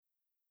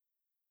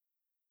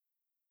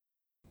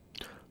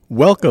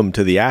Welcome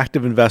to the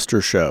Active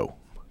Investor Show.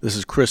 This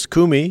is Chris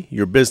Koomey,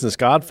 your business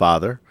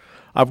godfather.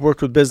 I've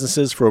worked with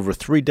businesses for over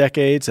 3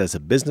 decades as a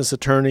business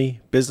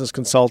attorney, business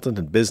consultant,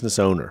 and business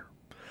owner.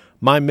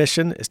 My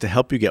mission is to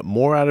help you get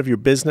more out of your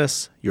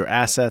business, your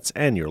assets,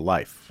 and your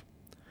life.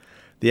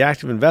 The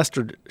Active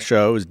Investor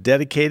Show is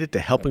dedicated to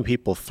helping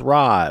people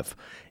thrive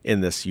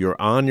in this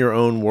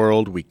you're-on-your-own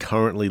world we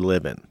currently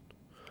live in.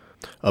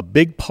 A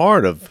big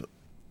part of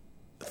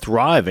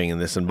thriving in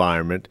this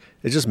environment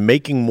is just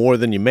making more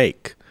than you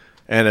make.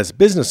 And as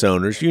business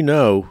owners, you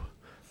know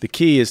the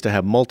key is to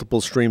have multiple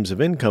streams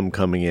of income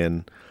coming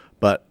in.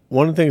 But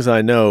one of the things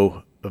I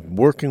know of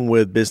working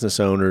with business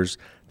owners,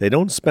 they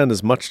don't spend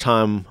as much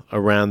time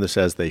around this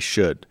as they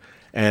should.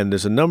 And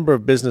there's a number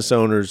of business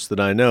owners that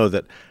I know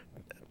that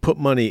put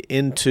money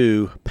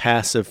into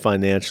passive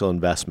financial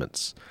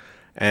investments.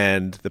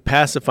 And the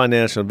passive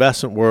financial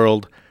investment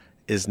world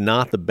is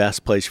not the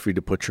best place for you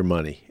to put your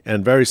money.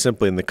 And very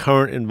simply, in the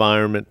current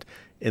environment,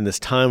 in this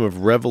time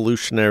of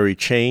revolutionary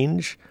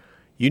change,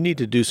 you need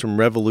to do some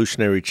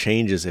revolutionary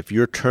changes if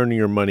you're turning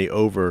your money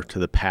over to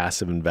the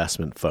passive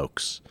investment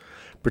folks.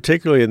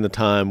 Particularly in the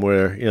time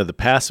where, the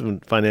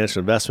passive financial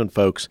investment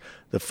folks,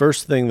 the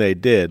first thing they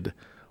did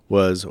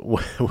was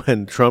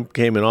when Trump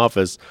came in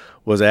office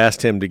was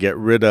asked him to get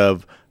rid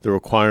of the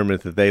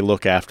requirement that they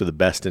look after the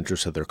best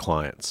interests of their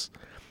clients.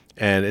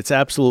 And it's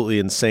absolutely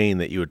insane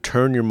that you would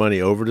turn your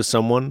money over to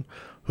someone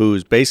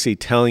who's basically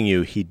telling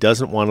you he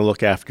doesn't want to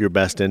look after your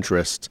best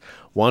interests,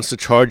 wants to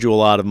charge you a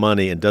lot of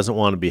money, and doesn't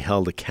want to be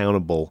held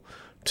accountable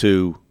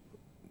to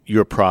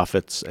your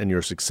profits and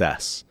your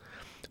success.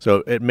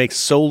 So it makes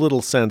so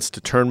little sense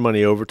to turn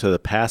money over to the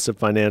passive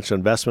financial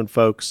investment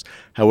folks.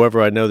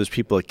 However, I know there's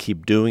people that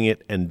keep doing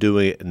it and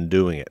doing it and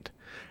doing it.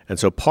 And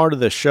so part of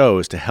this show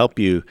is to help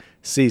you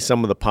see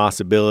some of the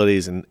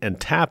possibilities and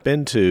tap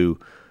into,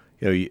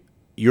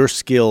 your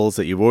skills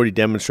that you've already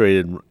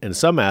demonstrated in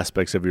some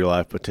aspects of your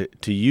life, but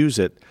to use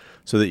it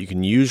so that you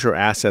can use your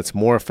assets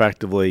more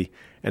effectively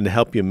and to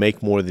help you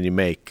make more than you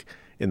make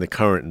in the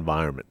current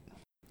environment.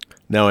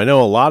 Now, I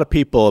know a lot of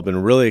people have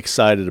been really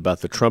excited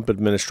about the Trump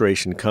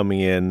administration coming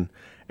in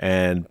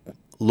and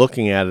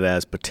looking at it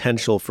as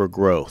potential for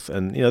growth.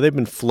 And, they've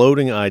been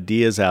floating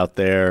ideas out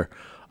there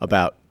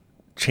about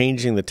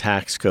changing the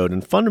tax code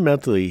and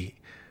fundamentally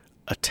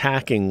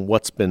attacking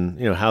what's been,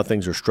 how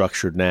things are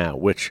structured now,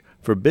 which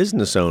for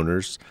business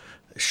owners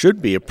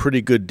should be a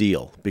pretty good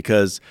deal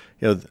because,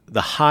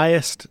 the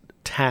highest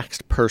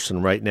taxed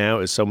person right now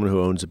is someone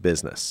who owns a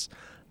business,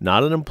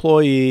 not an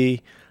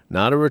employee,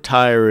 not a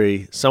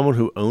retiree. Someone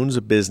who owns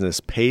a business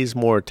pays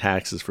more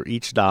taxes for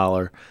each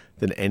dollar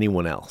than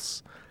anyone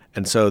else.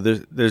 And so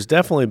there's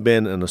definitely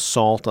been an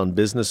assault on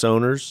business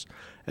owners.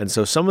 And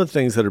so some of the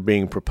things that are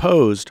being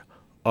proposed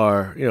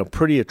are,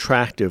 pretty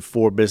attractive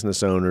for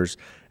business owners.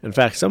 In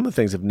fact, some of the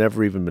things have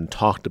never even been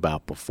talked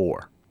about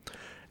before.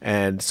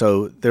 And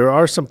so there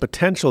are some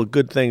potential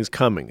good things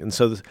coming. And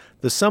so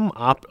there's some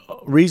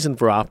reason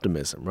for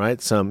optimism, right?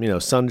 Some,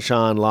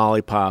 sunshine,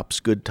 lollipops,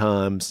 good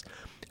times.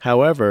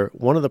 However,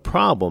 one of the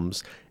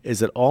problems is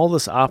that all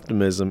this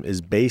optimism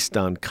is based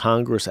on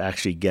Congress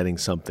actually getting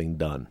something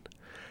done.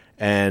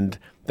 And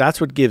that's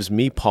what gives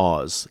me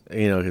pause,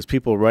 because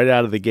people right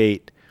out of the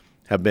gate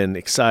have been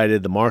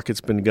excited. The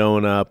market's been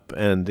going up,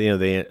 and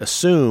they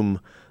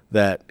assume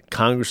that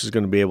Congress is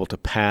going to be able to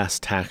pass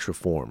tax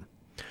reform.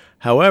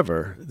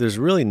 However, there's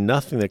really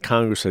nothing that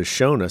Congress has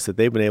shown us that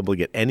they've been able to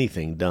get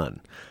anything done.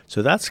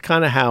 So that's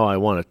kind of how I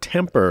want to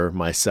temper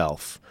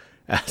myself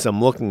as I'm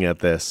looking at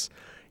this.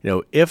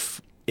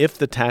 If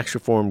the tax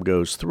reform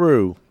goes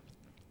through,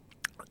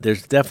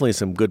 there's definitely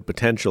some good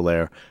potential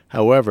there.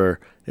 However,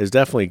 there's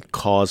definitely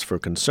cause for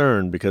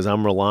concern because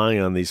I'm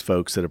relying on these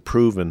folks that have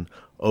proven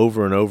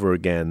over and over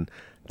again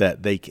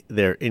that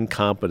they're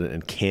incompetent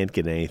and can't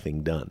get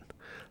anything done.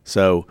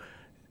 So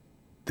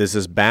there's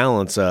this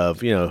balance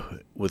of,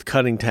 with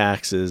cutting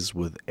taxes,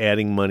 with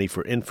adding money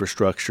for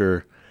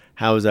infrastructure,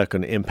 how is that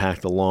going to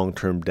impact the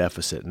long-term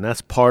deficit? And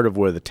that's part of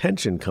where the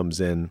tension comes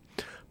in.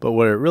 But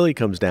what it really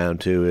comes down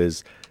to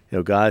is,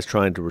 guys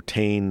trying to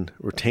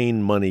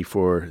retain money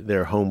for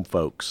their home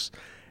folks.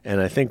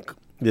 And I think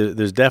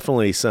there's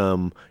definitely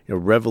some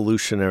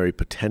revolutionary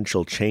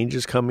potential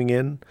changes coming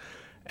in.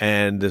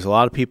 And there's a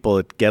lot of people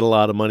that get a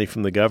lot of money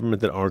from the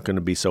government that aren't going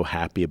to be so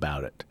happy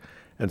about it.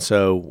 And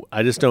so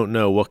I just don't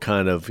know what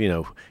kind of,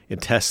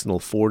 intestinal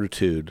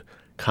fortitude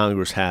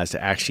Congress has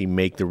to actually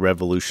make the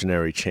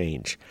revolutionary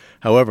change.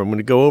 However, I'm going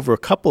to go over a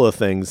couple of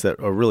things that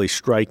are really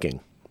striking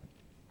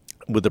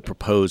with the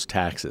proposed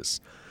taxes.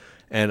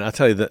 And I'll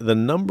tell you, the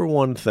number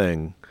one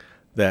thing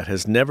that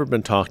has never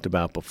been talked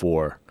about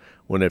before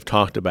when they've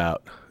talked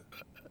about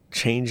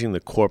changing the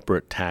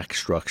corporate tax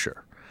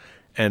structure.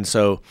 And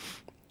so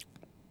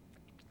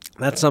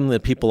that's something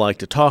that people like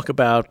to talk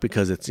about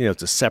because it's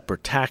a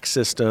separate tax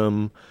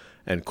system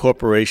and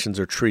corporations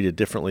are treated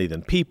differently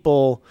than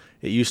people.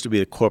 It used to be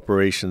that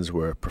corporations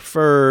were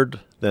preferred,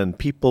 then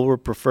people were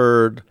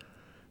preferred.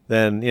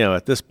 Then,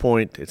 at this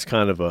point, it's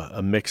kind of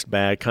a mixed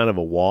bag, kind of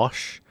a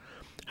wash.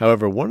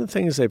 However, one of the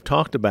things they've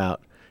talked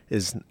about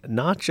is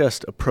not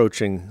just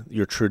approaching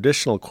your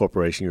traditional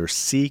corporation, your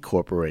C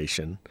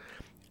corporation,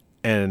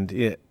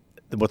 and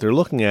what they're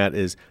looking at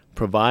is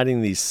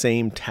providing these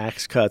same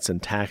tax cuts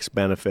and tax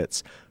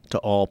benefits to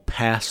all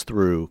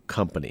pass-through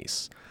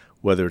companies,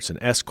 whether it's an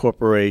S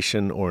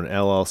corporation or an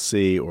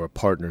LLC or a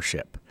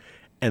partnership.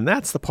 And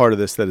that's the part of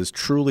this that is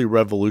truly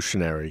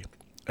revolutionary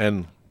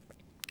and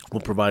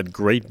will provide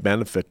great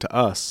benefit to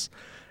us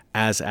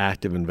as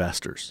active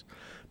investors.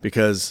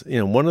 Because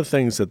one of the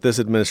things that this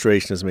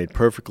administration has made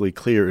perfectly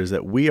clear is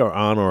that we are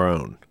on our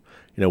own.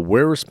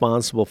 We're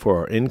responsible for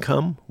our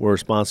income. We're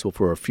responsible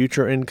for our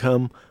future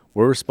income.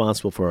 We're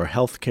responsible for our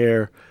health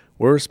care.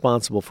 We're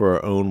responsible for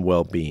our own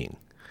well-being.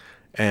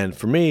 And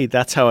for me,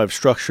 that's how I've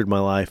structured my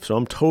life, so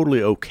I'm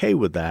totally okay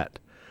with that.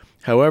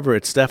 However,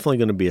 it's definitely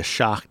going to be a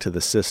shock to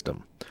the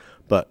system.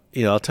 But,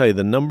 I'll tell you,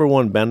 the number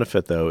one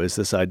benefit, though, is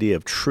this idea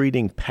of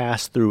treating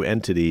pass-through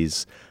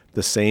entities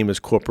the same as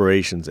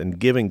corporations and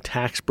giving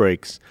tax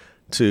breaks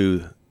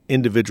to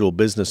individual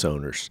business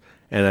owners.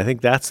 And I think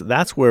that's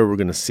where we're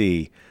going to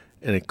see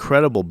an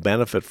incredible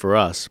benefit for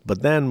us.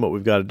 But then what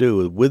we've got to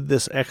do with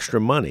this extra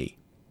money,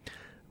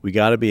 we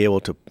got to be able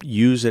to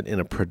use it in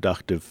a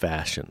productive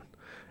fashion.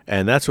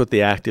 And that's what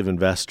the Active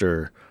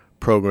Investor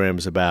program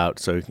is about.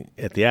 So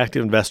at the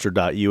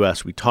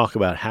activeinvestor.us, we talk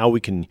about how we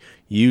can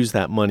use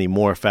that money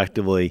more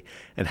effectively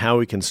and how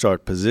we can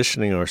start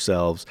positioning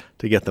ourselves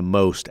to get the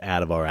most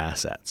out of our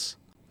assets.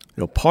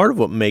 Part of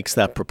what makes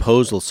that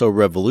proposal so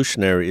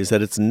revolutionary is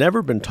that it's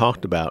never been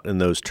talked about in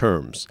those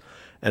terms.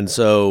 And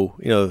so,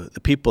 the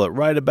people that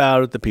write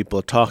about it, the people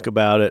that talk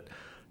about it,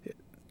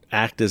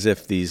 act as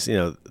if these,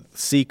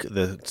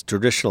 the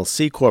traditional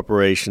C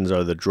corporations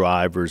are the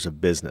drivers of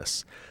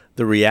business.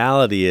 The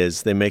reality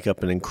is they make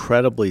up an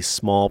incredibly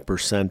small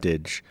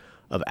percentage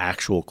of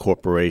actual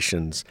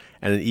corporations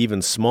and an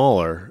even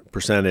smaller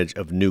percentage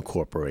of new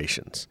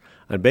corporations.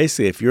 And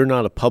basically, if you're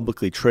not a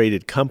publicly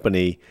traded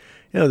company,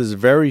 there's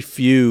very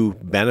few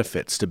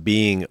benefits to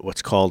being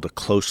what's called a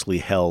closely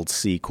held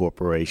C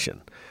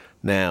corporation.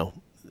 Now,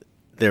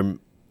 there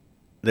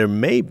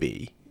may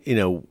be,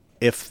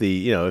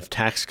 if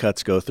tax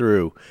cuts go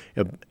through.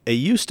 It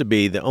used to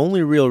be the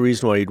only real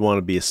reason why you'd want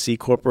to be a C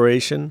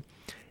corporation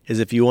is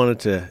if you wanted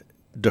to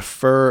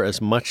defer as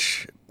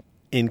much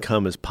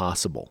income as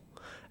possible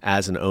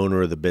as an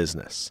owner of the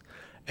business.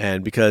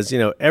 And because,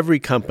 every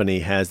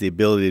company has the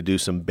ability to do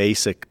some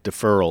basic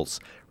deferrals,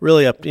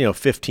 really up to,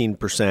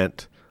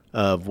 15%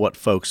 of what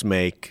folks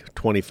make,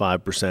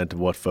 25% of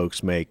what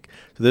folks make.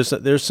 So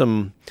there's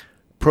some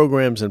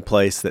programs in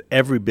place that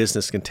every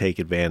business can take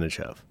advantage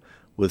of.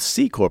 With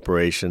C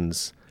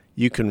corporations,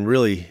 you can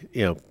really,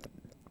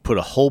 put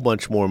a whole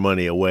bunch more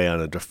money away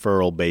on a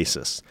deferral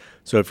basis.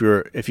 So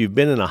if you've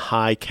been in a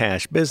high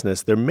cash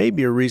business, there may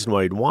be a reason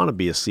why you'd want to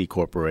be a C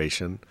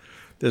corporation.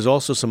 There's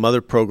also some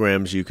other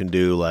programs you can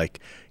do, like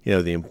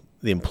the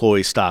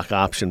employee stock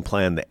option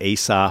plan, the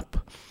ESOP,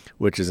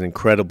 which is an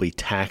incredibly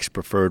tax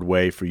preferred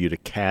way for you to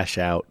cash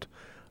out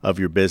of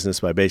your business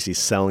by basically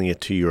selling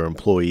it to your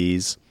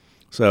employees.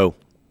 So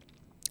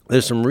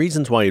there's some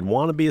reasons why you'd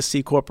want to be a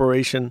C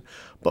corporation,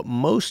 but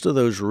most of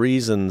those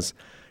reasons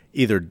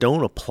either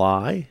don't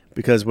apply,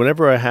 because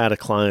whenever I had a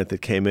client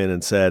that came in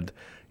and said,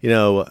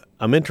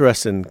 I'm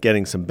interested in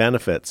getting some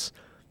benefits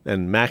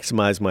and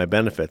maximize my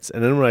benefits.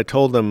 And then when I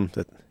told them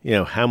that,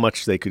 how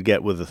much they could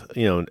get with,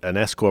 an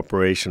S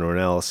corporation or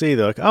an LLC,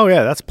 they're like, oh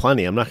yeah, that's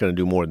plenty. I'm not going to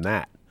do more than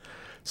that.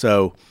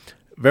 So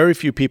very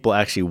few people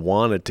actually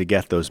wanted to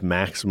get those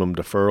maximum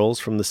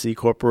deferrals from the C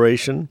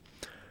corporation.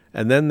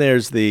 And then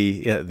there's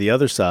the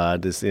other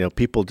side is,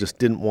 people just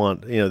didn't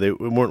want, they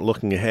weren't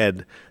looking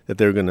ahead that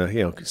they're going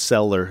to,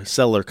 sell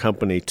their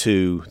company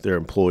to their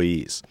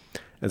employees.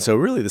 And so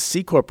really the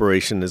C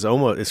corporation is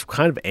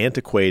kind of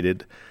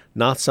antiquated,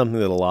 not something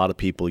that a lot of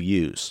people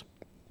use.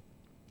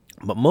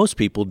 But most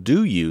people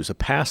do use a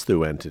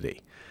pass-through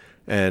entity.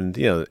 And,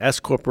 S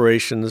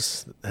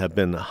corporations have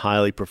been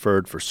highly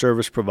preferred for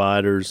service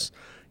providers.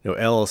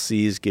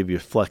 LLCs give you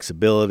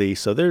flexibility.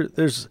 So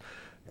there's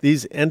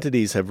these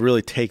entities have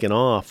really taken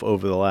off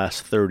over the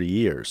last 30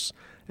 years.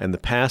 And the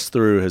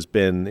pass-through has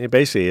been,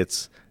 basically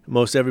it's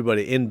most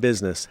everybody in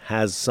business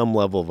has some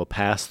level of a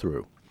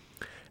pass-through.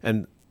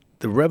 And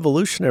the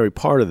revolutionary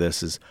part of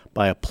this is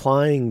by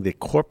applying the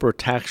corporate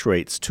tax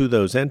rates to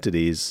those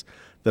entities,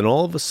 then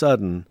all of a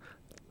sudden,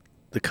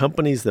 the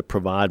companies that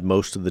provide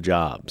most of the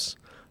jobs,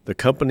 the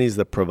companies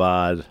that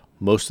provide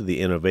most of the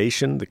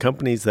innovation, the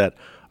companies that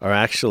are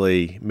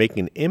actually making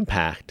an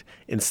impact,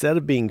 instead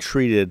of being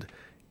treated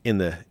in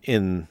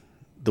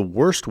the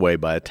worst way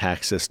by a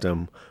tax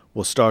system,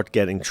 will start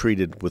getting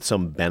treated with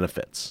some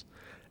benefits.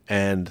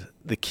 And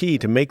the key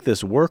to make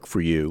this work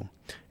for you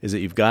is that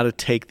you've got to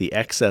take the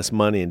excess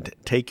money and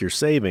take your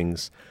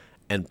savings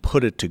and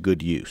put it to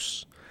good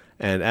use.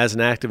 And as an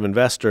active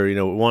investor,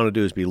 what we want to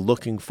do is be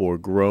looking for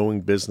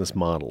growing business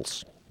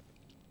models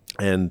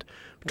and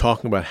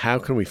talking about how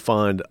can we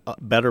find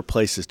better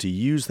places to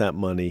use that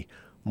money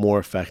more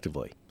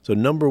effectively. So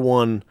number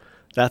one,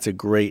 that's a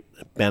great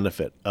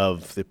benefit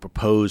of the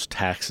proposed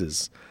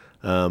taxes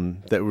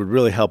that would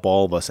really help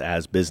all of us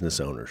as business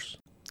owners.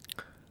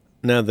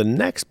 Now, the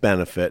next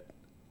benefit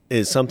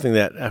is something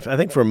that I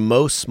think for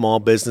most small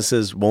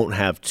businesses won't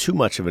have too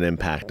much of an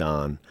impact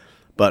on,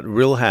 but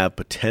will have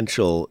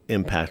potential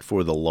impact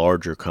for the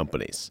larger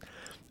companies.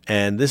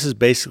 And this is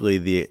basically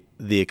the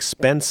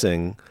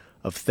expensing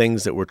of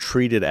things that were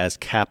treated as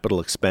capital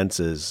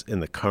expenses in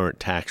the current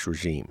tax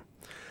regime.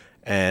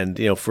 And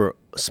for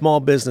small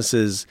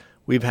businesses,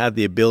 we've had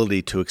the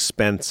ability to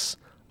expense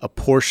a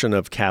portion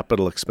of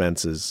capital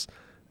expenses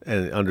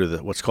and under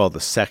what's called the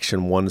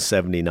Section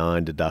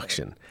 179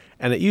 deduction.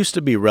 And it used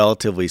to be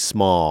relatively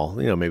small,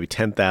 maybe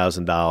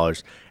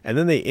 $10,000, and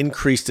then they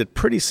increased it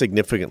pretty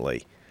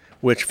significantly,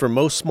 which for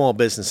most small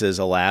businesses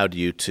allowed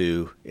you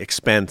to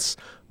expense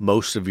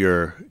most of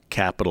your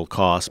capital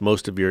costs,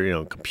 most of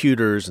your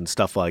computers and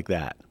stuff like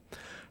that.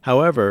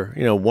 However,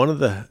 one of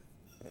the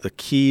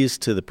keys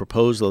to the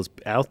proposals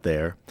out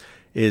there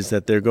is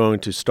that they're going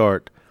to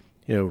start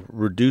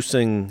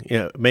reducing,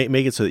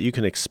 make it so that you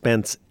can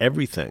expense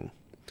everything.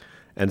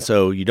 And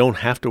so you don't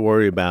have to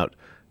worry about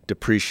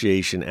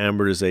depreciation,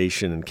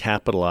 amortization, and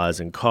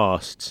capitalizing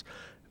costs,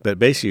 but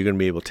basically you're going to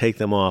be able to take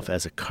them off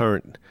as a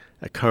current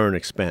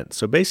expense.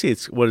 So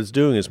basically what it's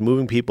doing is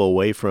moving people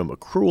away from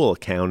accrual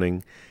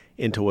accounting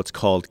into what's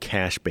called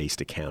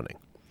cash-based accounting.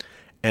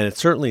 And it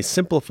certainly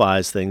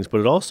simplifies things, but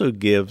it also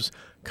gives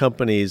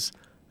companies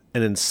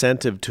an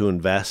incentive to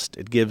invest.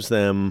 It gives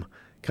them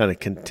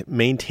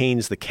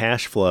maintains the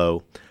cash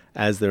flow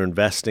as they're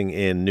investing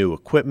in new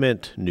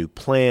equipment, new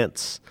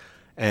plants,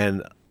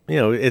 and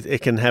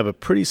it can have a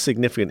pretty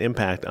significant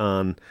impact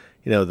on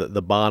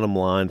the bottom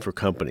line for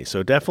companies.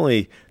 So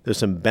definitely there's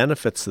some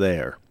benefits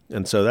there,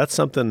 and so that's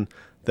something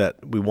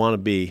that we want to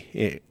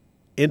be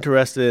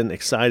interested in,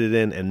 excited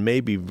in, and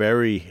may be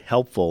very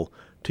helpful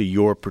to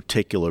your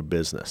particular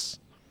business.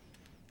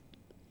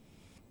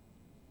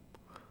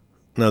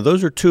 Now,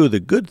 those are two of the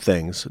good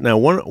things. Now,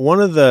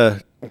 one of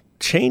the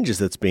changes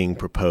that's being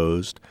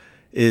proposed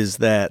is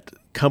that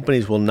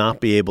companies will not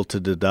be able to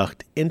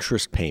deduct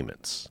interest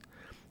payments.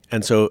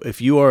 And so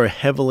if you are a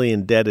heavily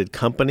indebted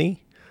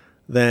company,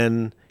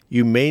 then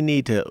you may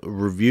need to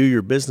review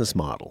your business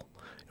model.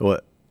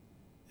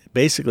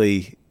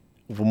 Basically,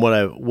 from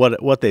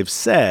what they've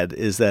said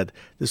is that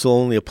this will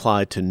only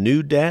apply to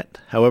new debt.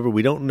 However,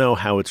 we don't know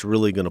how it's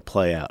really going to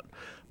play out.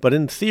 But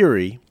in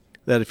theory,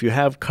 that if you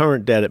have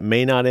current debt, it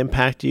may not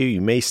impact you. You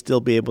may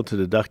still be able to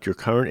deduct your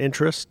current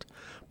interest.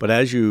 But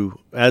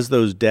as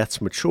those debts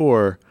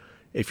mature,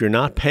 if you're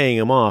not paying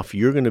them off,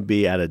 you're going to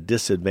be at a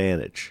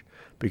disadvantage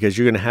because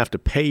you're going to have to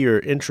pay your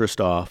interest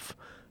off,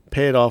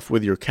 pay it off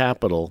with your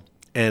capital,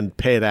 and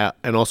pay it out,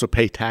 and also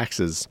pay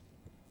taxes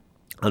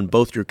on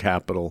both your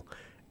capital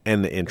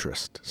and the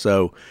interest.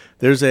 So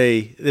there's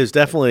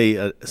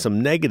definitely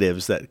some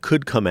negatives that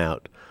could come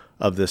out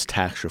of this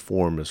tax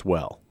reform as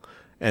well.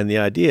 And the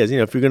idea is,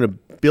 if you're going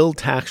to build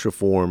tax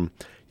reform,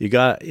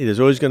 there's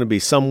always going to be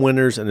some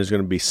winners and there's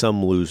going to be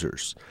some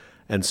losers.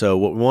 And so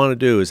what we want to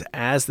do is,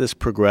 as this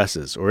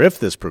progresses, or if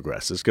this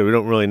progresses, because we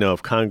don't really know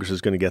if Congress is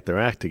going to get their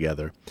act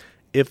together,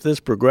 if this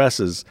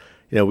progresses,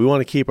 we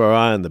want to keep our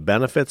eye on the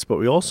benefits, but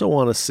we also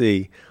want to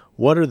see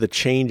what are the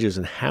changes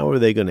and how are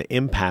they going to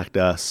impact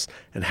us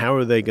and how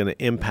are they going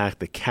to impact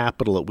the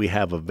capital that we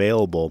have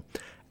available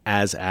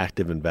as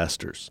active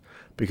investors.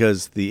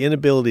 Because the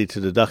inability to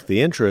deduct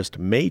the interest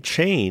may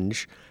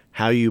change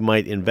how you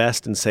might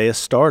invest in, say, a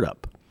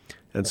startup.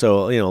 And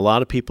so, a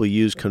lot of people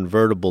use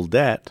convertible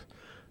debt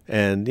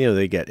and,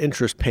 they get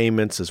interest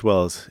payments as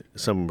well as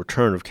some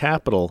return of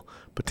capital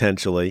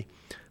potentially.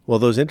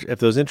 Well, if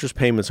those interest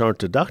payments aren't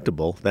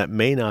deductible, that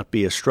may not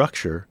be a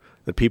structure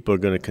that people are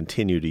going to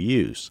continue to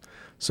use.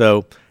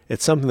 So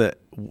it's something that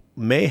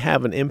may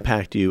have an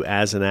impact to you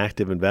as an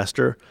active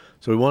investor.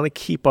 So we want to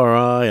keep our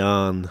eye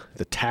on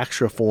the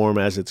tax reform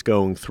as it's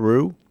going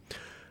through.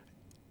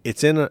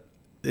 It's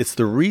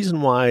the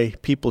reason why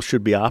people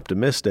should be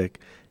optimistic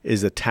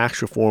is that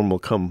tax reform will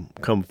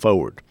come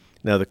forward.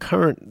 Now, the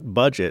current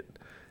budget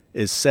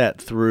is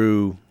set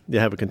through, they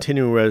have a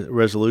continuing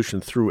resolution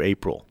through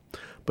April.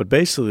 But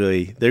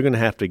basically, they're going to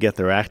have to get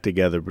their act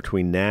together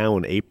between now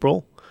and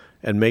April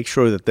and make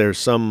sure that there's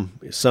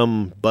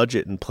some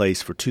budget in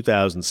place for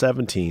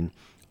 2017.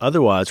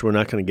 Otherwise, we're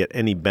not going to get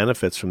any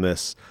benefits from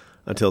this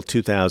until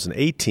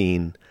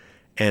 2018.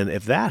 And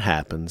if that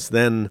happens,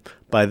 then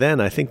by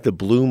then I think the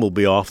bloom will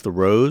be off the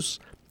rose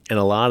and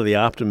a lot of the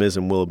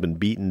optimism will have been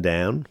beaten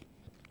down.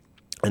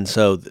 And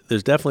so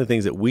there's definitely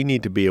things that we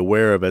need to be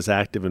aware of as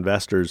active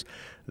investors.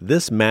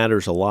 This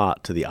matters a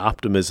lot to the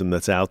optimism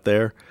that's out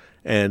there.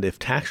 And if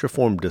tax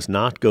reform does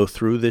not go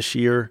through this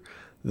year,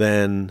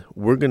 then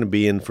we're going to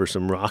be in for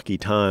some rocky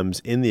times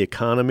in the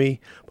economy,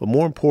 but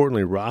more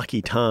importantly,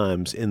 rocky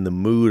times in the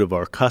mood of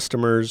our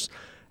customers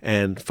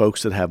and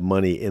folks that have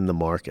money in the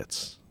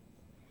markets.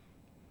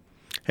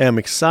 Hey, I'm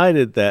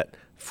excited that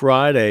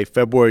Friday,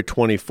 February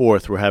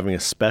 24th, we're having a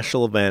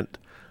special event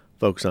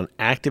focused on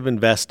active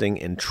investing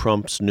in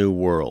Trump's new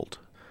world.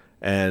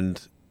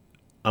 And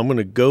I'm going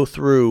to go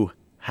through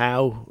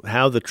how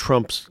the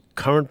Trump's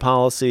current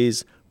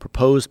policies,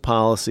 proposed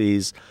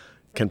policies,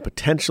 can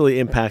potentially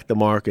impact the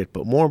market,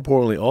 but more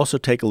importantly, also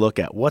take a look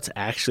at what's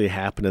actually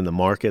happened in the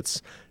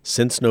markets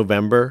since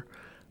November,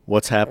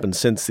 what's happened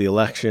since the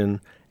election,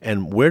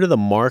 and where do the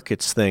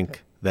markets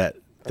think that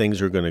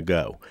things are going to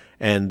go.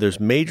 And there's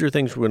major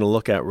things we're going to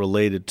look at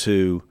related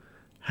to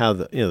how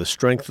the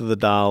strength of the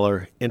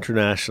dollar,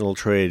 international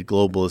trade,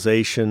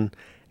 globalization,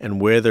 and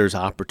where there's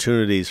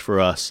opportunities for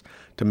us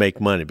to make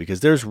money,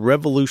 because there's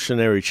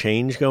revolutionary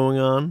change going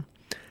on.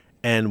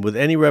 And with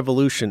any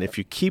revolution, if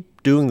you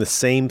keep doing the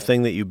same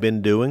thing that you've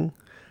been doing,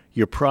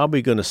 you're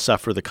probably going to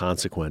suffer the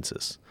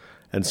consequences.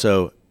 And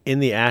so in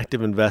the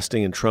Active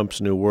Investing in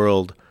Trump's New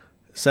World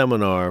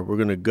seminar, we're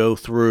going to go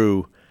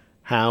through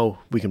how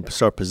we can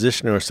start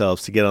positioning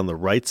ourselves to get on the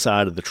right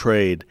side of the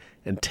trade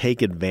and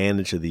take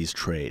advantage of these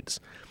trades.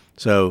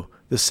 So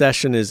this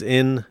session is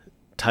in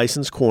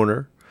Tyson's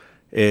Corner.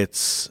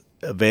 It's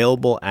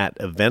available at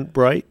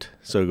Eventbrite.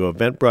 So go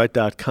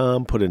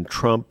eventbrite.com, put in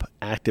Trump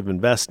Active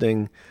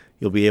Investing.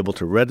 You'll be able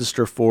to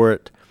register for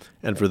it.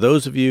 And for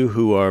those of you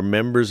who are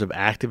members of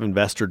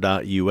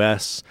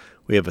activeinvestor.us,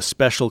 we have a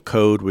special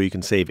code where you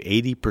can save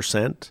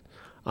 80%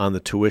 on the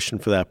tuition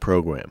for that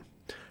program.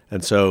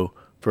 And so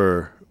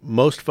for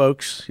most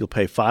folks, you'll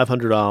pay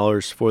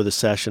 $500 for the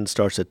session.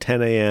 Starts at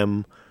 10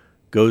 a.m.,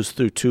 goes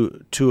through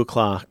 2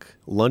 o'clock.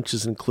 Lunch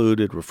is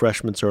included.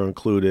 Refreshments are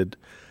included.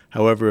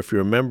 However, if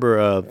you're a member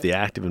of the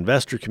Active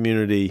Investor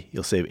community,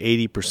 you'll save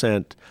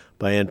 80%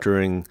 by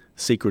entering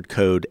secret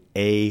code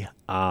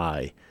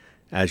AI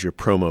as your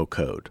promo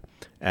code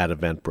at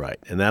Eventbrite.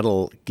 And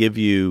that'll give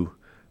you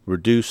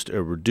reduced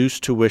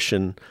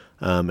tuition,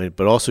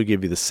 but also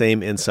give you the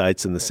same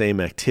insights and the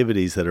same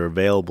activities that are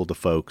available to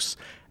folks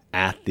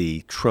at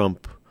the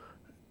Trump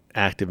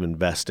Active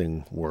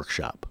Investing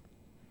Workshop.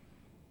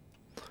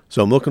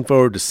 So I'm looking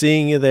forward to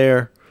seeing you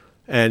there.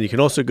 And you can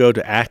also go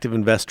to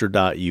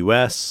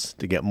activeinvestor.us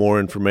to get more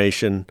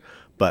information.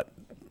 But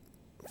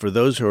for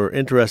those who are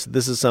interested,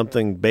 this is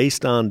something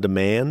based on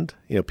demand.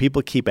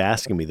 People keep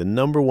asking me. The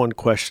number one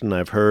question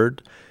I've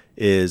heard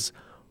is,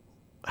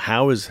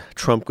 how is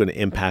Trump going to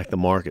impact the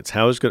markets?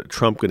 How is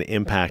Trump going to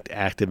impact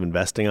active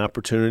investing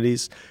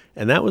opportunities?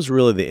 And that was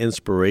really the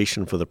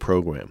inspiration for the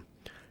program.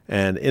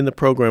 And in the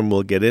program,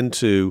 we'll get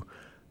into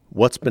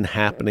what's been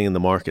happening in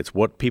the markets,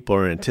 what people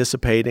are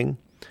anticipating.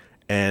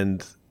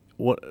 And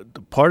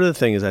part of the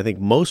thing is, I think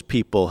most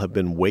people have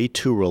been way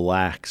too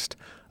relaxed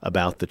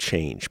about the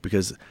change,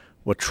 because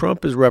what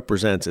Trump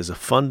represents is a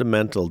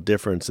fundamental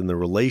difference in the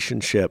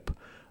relationship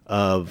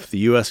of the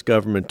U.S.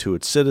 government to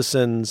its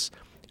citizens,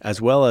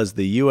 as well as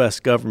the U.S.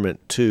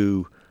 government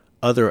to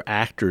other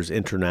actors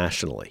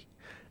internationally.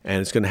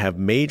 And it's going to have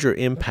major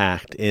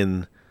impact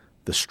in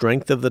the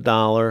strength of the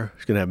dollar.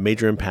 It's going to have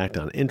major impact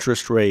on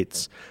interest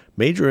rates,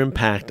 major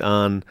impact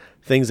on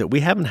things that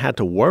we haven't had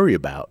to worry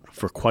about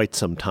for quite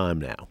some time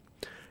now.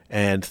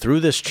 And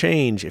through this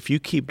change, if you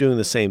keep doing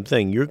the same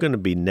thing, you're going to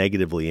be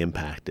negatively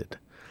impacted.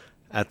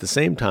 At the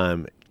same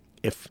time,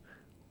 if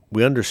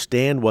we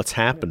understand what's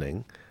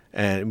happening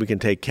and we can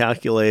take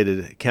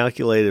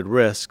calculated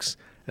risks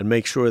and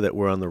make sure that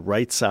we're on the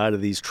right side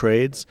of these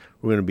trades,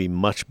 we're going to be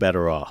much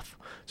better off.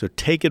 So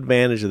take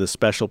advantage of the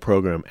special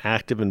program,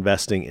 Active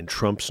Investing in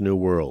Trump's New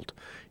World.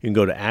 You can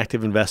go to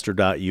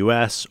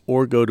activeinvestor.us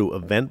or go to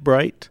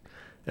Eventbrite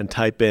and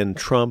type in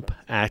Trump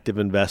Active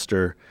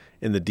Investor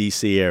in the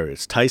D.C. area.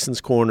 It's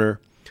Tyson's Corner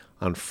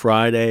on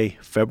Friday,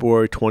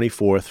 February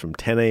 24th from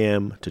 10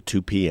 a.m. to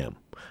 2 p.m.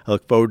 I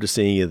look forward to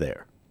seeing you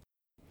there.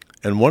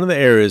 And one of the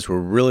areas we're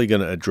really going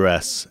to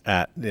address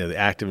at the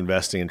Active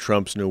Investing in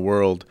Trump's New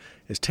World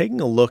is taking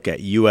a look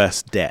at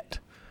U.S. debt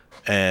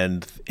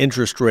and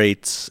interest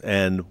rates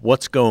and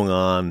what's going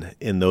on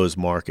in those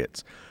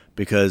markets,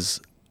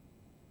 because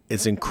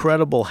it's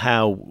incredible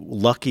how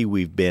lucky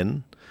we've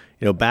been.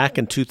 Back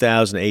in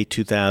 2008,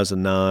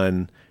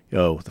 2009,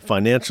 the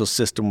financial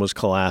system was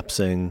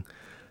collapsing,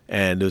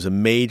 and there was a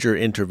major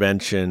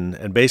intervention,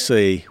 and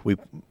basically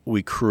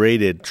we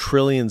created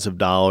trillions of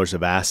dollars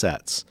of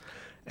assets.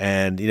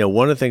 And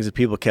one of the things that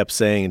people kept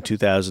saying in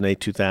 2008,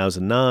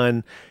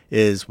 2009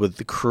 is, with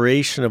the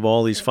creation of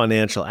all these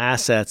financial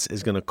assets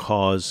is going to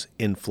cause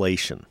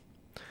inflation.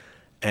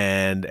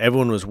 And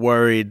everyone was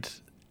worried,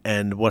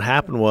 and what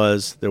happened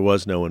was there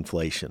was no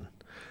inflation.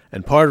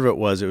 And part of it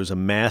was a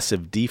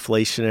massive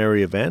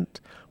deflationary event.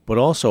 But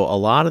also, a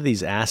lot of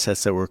these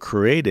assets that were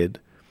created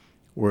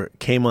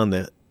came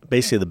on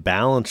basically the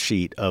balance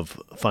sheet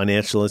of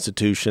financial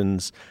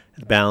institutions,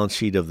 the balance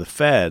sheet of the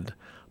Fed.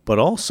 But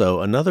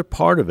also, another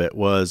part of it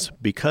was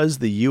because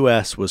the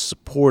U.S. was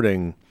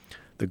supporting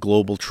the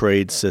global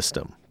trade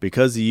system,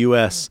 because the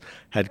U.S.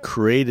 had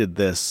created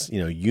this,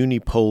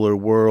 unipolar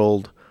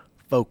world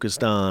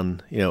focused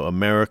on,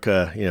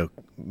 America,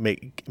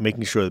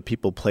 making sure that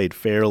people played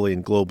fairly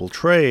in global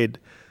trade,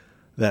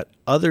 that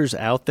others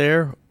out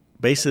there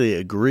basically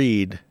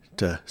agreed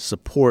to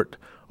support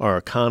our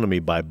economy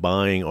by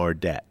buying our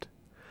debt.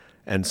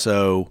 And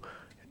so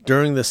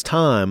during this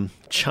time,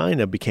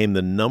 China became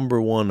the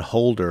number one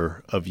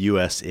holder of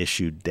U.S.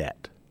 issued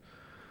debt.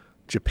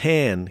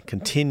 Japan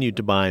continued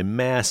to buy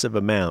massive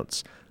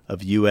amounts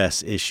of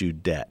U.S.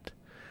 issued debt.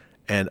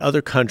 And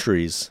other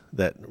countries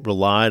that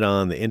relied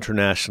on the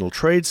international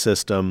trade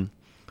system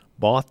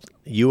bought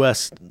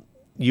U.S.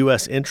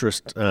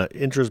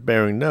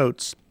 interest-bearing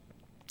notes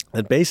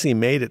that basically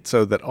made it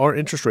so that our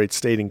interest rates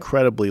stayed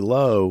incredibly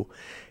low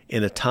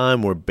in a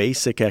time where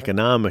basic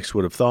economics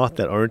would have thought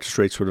that our interest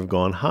rates would have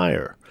gone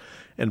higher.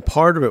 And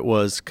part of it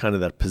was kind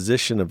of that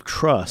position of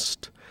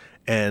trust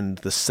and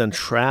the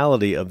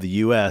centrality of the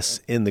U.S.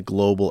 in the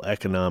global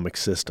economic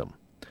system.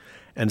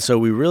 And so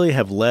we really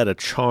have led a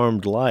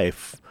charmed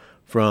life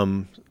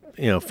from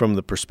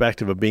the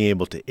perspective of being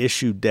able to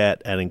issue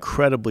debt at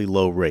incredibly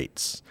low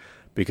rates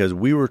because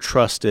we were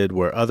trusted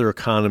where other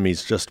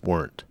economies just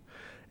weren't.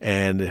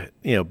 And,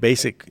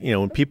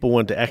 when people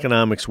went to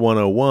Economics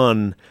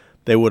 101,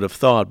 they would have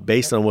thought,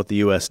 based on what the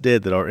U.S.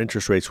 did, that our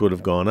interest rates would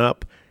have gone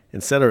up.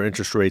 Instead, our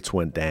interest rates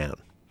went down.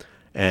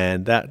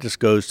 And that just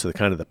goes to the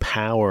kind of the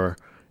power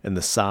and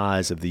the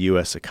size of the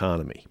U.S.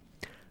 economy.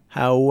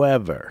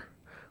 However,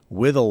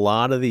 with a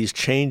lot of these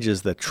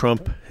changes that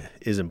Trump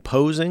is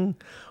imposing,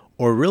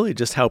 or really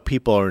just how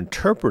people are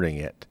interpreting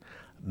it,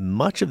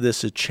 much of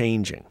this is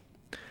changing.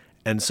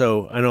 And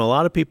so I know a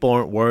lot of people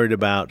aren't worried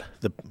about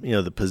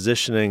the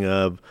positioning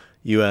of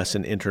U.S.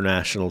 and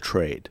international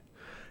trade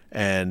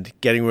and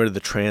getting rid of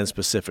the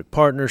Trans-Pacific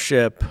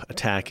Partnership,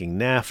 attacking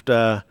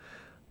NAFTA,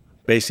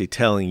 basically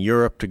telling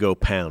Europe to go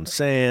pound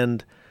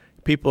sand.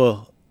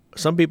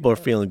 Some people are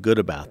feeling good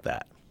about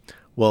that.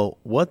 Well,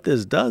 what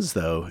this does,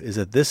 though, is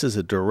that this is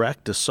a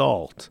direct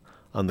assault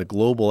on the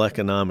global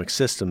economic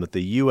system that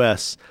the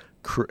U.S.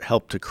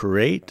 helped to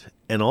create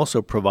and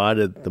also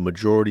provided the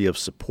majority of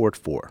support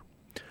for.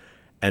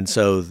 And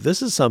so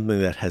this is something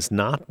that has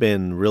not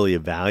been really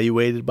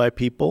evaluated by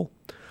people.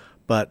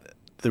 But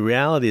the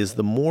reality is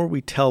the more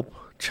we tell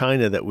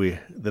China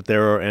that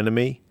they're our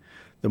enemy,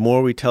 the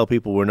more we tell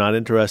people we're not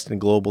interested in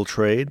global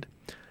trade,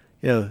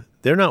 they're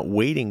not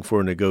waiting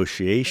for a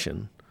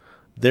negotiation.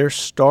 They're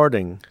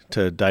starting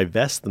to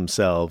divest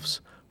themselves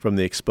from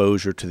the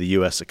exposure to the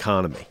U.S.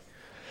 economy.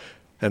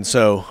 And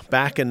so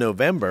back in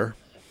November,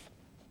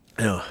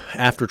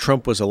 after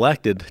Trump was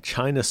elected,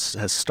 China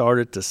has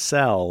started to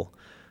sell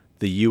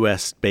the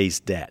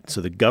U.S.-based debt.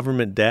 So the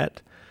government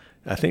debt,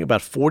 I think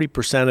about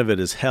 40% of it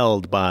is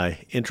held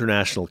by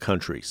international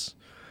countries,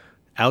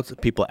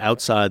 people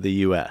outside the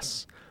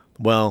U.S.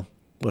 Well,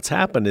 what's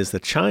happened is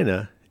that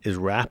China is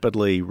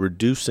rapidly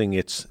reducing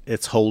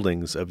its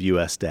holdings of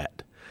U.S.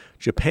 debt.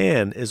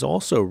 Japan is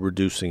also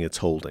reducing its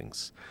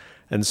holdings.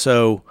 And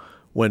so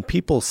when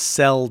people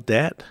sell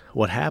debt,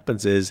 what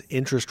happens is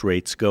interest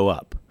rates go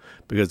up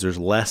because there's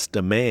less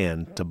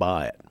demand to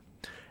buy it.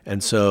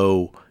 And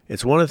so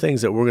it's one of the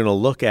things that we're going to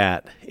look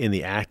at in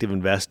the active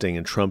investing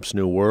in Trump's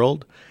new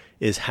world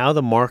is how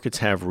the markets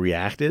have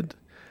reacted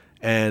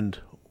and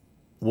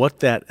what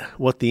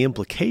the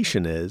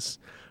implication is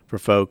for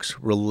folks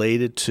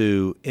related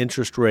to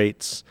interest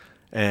rates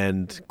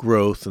and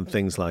growth and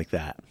things like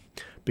that.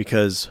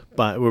 Because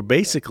we're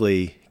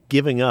basically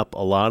giving up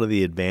a lot of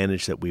the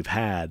advantage that we've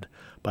had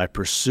by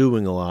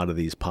pursuing a lot of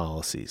these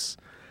policies.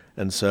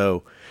 And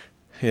so,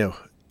 there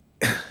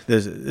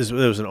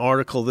was an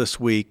article this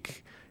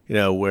week,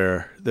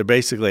 where they're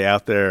basically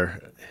out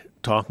there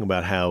talking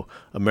about how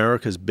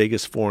America's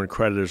biggest foreign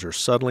creditors are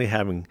suddenly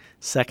having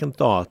second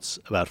thoughts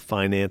about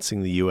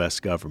financing the U.S.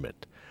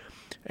 government.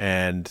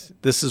 And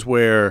this is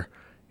where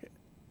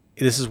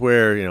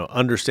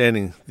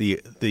understanding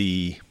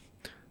the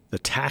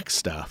tax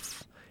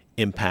stuff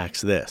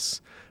impacts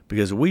this,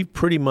 because we've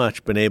pretty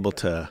much been able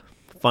to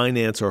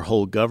finance our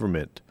whole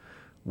government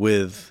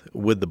with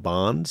the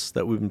bonds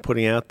that we've been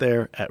putting out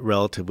there at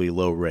relatively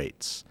low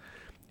rates.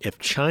 If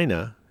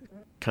China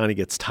kind of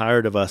gets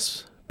tired of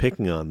us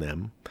picking on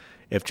them,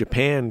 if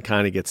Japan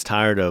kind of gets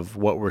tired of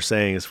what we're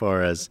saying as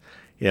far as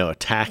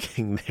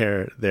attacking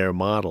their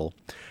model,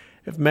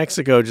 if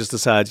Mexico just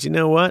decides, you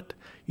know what,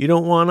 you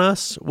don't want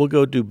us, we'll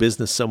go do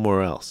business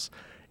somewhere else.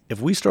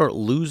 If we start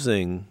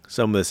losing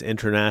some of this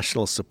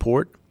international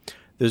support,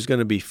 there's going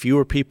to be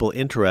fewer people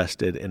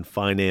interested in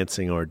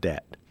financing our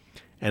debt.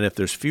 And if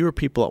there's fewer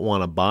people that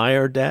want to buy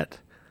our debt,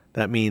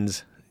 that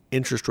means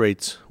interest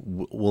rates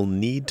will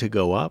need to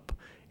go up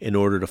in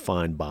order to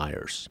find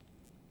buyers.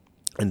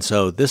 And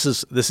so this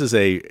is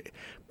a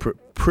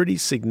pretty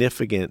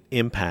significant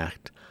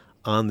impact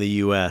on the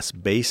U.S.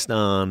 based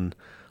on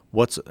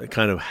what's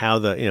kind of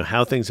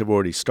how things have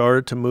already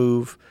started to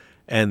move,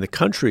 and the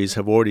countries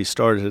have already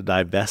started to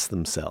divest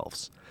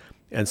themselves.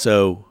 And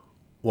so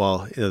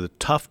while the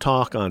tough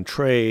talk on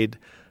trade,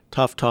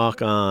 tough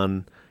talk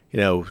on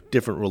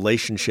different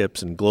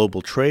relationships and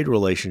global trade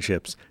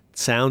relationships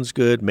sounds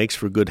good, makes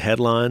for good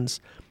headlines,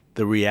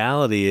 the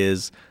reality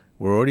is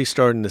we're already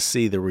starting to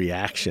see the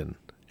reaction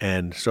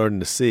and starting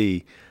to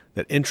see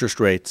that interest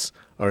rates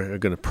are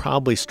going to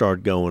probably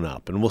start going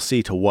up. And we'll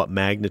see to what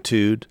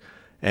magnitude.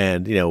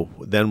 And,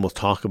 then we'll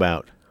talk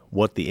about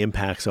what the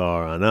impacts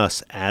are on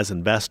us as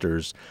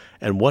investors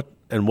and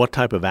what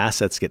type of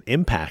assets get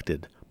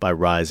impacted by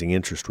rising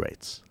interest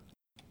rates.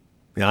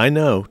 Now, I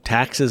know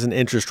taxes and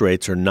interest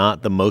rates are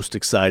not the most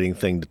exciting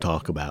thing to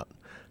talk about.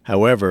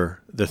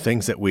 However, they're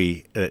things that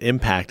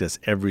impact us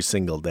every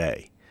single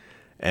day.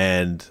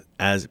 And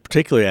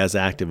particularly as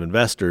active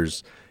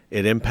investors,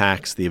 it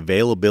impacts the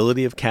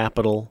availability of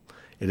capital,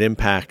 it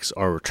impacts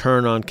our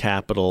return on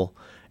capital,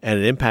 and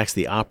it impacts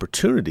the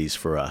opportunities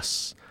for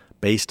us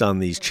based on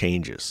these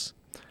changes.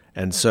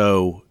 And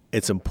so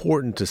it's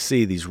important to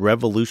see these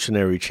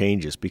revolutionary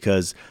changes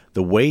because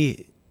the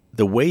way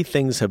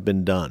things have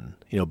been done,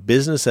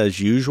 business as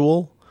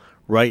usual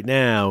right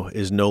now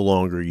is no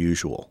longer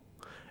usual.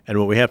 And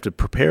what we have to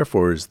prepare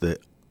for is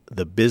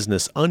the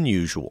business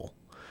unusual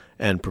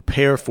and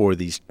prepare for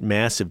these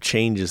massive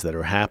changes that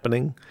are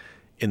happening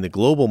in the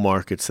global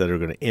markets that are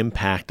going to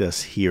impact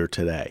us here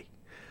today.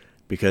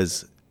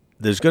 Because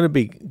there's going to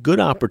be good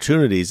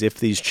opportunities if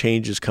these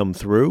changes come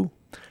through.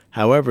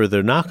 However,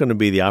 they're not going to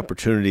be the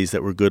opportunities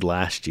that were good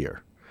last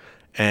year.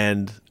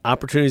 And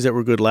opportunities that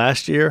were good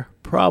last year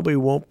probably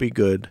won't be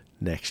good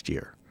next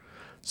year.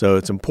 So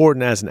it's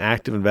important as an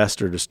active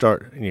investor to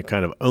start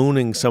kind of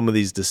owning some of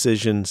these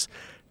decisions,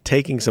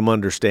 taking some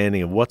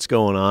understanding of what's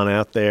going on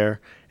out there,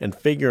 and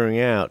figuring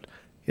out,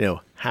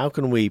 how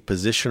can we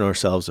position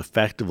ourselves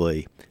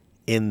effectively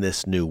in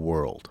this new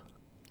world.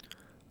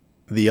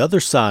 The other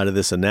side of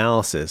this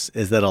analysis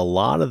is that a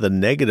lot of the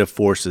negative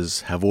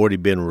forces have already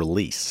been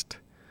released,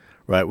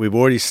 right? We've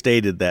already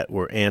stated that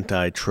we're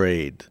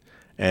anti-trade,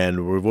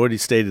 and we've already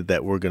stated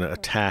that we're going to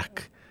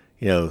attack,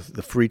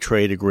 the free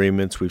trade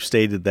agreements. We've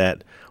stated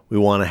that we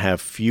want to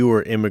have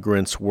fewer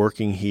immigrants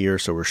working here,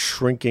 so we're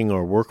shrinking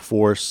our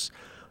workforce.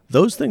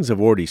 Those things have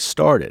already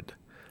started.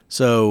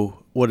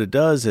 So what it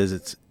does is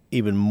it's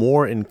even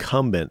more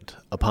incumbent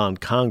upon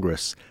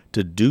Congress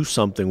to do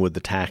something with the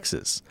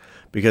taxes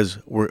because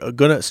we're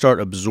going to start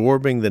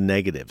absorbing the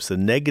negatives. The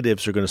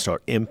negatives are going to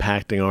start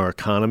impacting our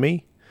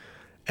economy,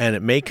 and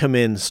it may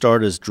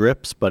start as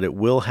drips, but it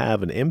will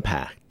have an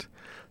impact.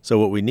 So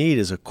what we need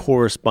is a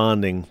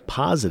corresponding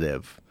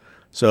positive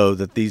so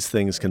that these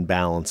things can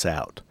balance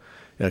out.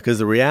 Because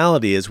the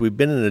reality is we've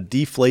been in a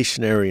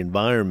deflationary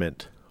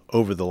environment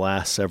over the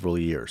last several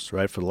years,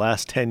 right? For the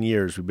last 10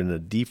 years, we've been in a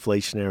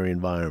deflationary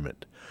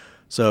environment.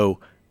 So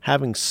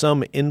having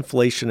some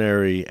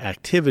inflationary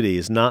activity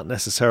is not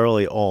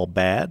necessarily all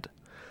bad.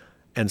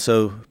 And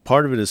so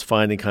part of it is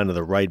finding kind of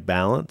the right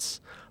balance.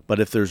 But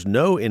if there's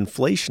no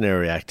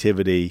inflationary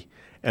activity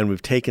and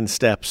we've taken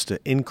steps to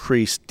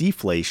increase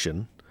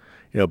deflation,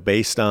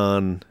 based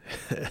on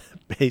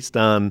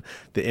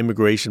the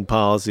immigration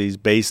policies,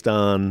 based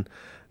on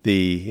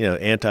the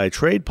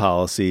anti-trade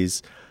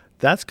policies,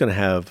 that's going to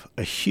have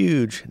a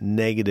huge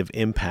negative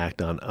impact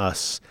on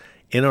us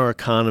in our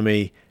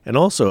economy and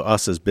also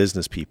us as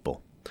business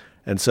people.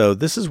 And so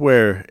this is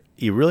where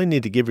you really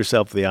need to give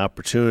yourself the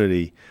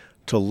opportunity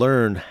to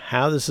learn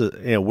how this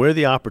is, where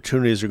the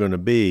opportunities are going to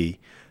be.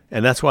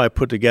 And that's why I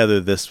put together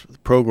this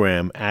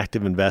program,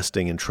 Active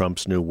Investing in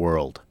Trump's New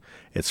World.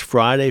 It's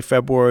Friday,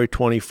 February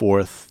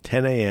 24th,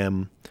 10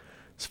 a.m.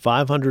 It's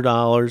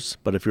 $500,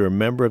 but if you're a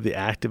member of the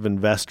Active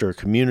Investor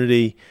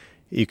community,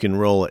 you can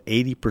roll an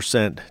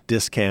 80%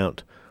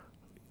 discount.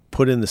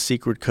 Put in the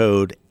secret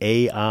code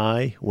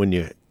AI when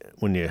you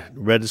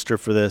register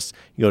for this.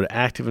 You go to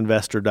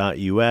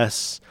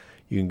activeinvestor.us.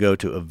 You can go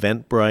to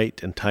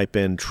Eventbrite and type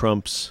in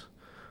Trump's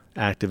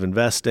Active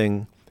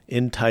Investing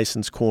in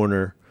Tyson's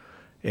Corner.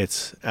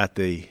 It's at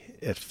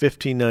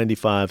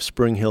 1595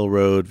 Spring Hill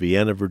Road,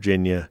 Vienna,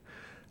 Virginia.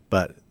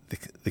 But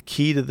the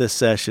key to this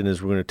session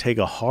is we're going to take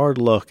a hard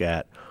look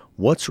at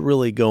what's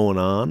really going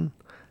on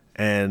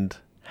and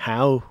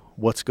how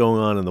what's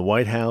going on in the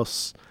White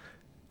House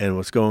and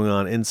what's going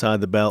on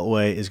inside the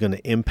Beltway is going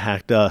to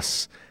impact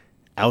us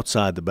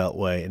outside the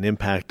Beltway and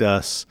impact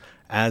us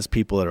as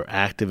people that are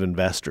active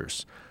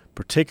investors,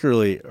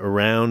 particularly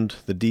around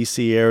the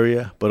D.C.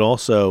 area, but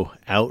also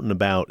out and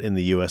about in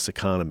the U.S.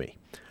 economy.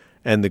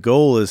 And the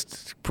goal is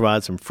to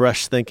provide some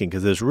fresh thinking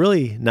because there's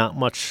really not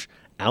much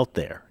out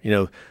there.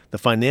 The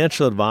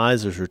financial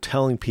advisors are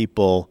telling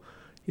people,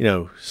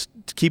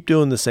 keep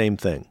doing the same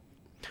thing.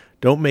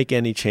 Don't make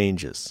any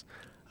changes.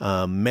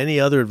 Many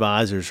other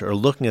advisors are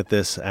looking at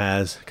this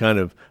as kind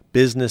of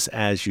business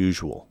as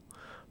usual.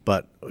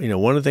 But,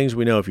 one of the things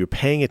we know, if you're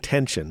paying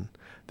attention,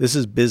 this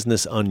is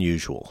business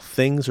unusual.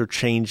 Things are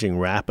changing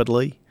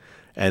rapidly,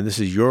 and this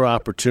is your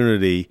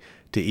opportunity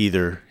to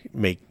either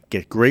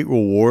get great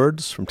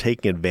rewards from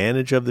taking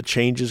advantage of the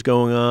changes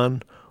going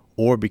on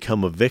or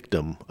become a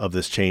victim of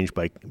this change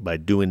by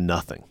doing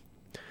nothing.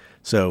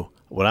 So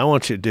what I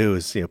want you to do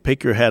is,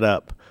 pick your head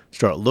up,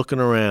 start looking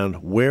around.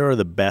 Where are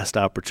the best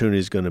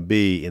opportunities going to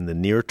be in the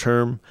near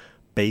term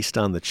based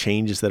on the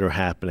changes that are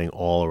happening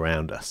all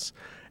around us?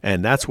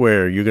 And that's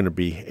where you're going to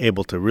be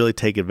able to really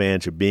take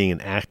advantage of being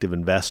an active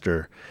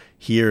investor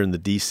here in the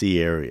D.C.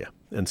 area.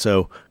 And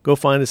so go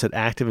find us at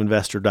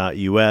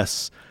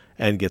activeinvestor.us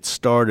and get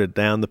started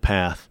down the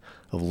path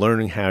of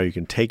learning how you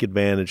can take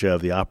advantage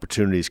of the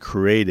opportunities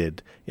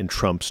created in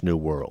Trump's new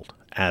world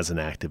as an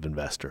active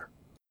investor.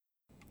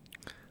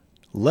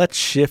 Let's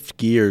shift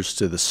gears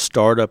to the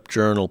Startup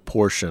Journal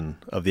portion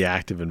of the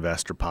Active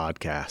Investor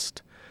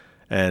podcast.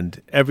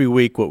 And every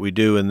week what we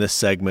do in this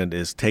segment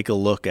is take a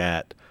look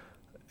at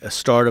a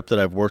startup that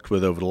I've worked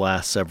with over the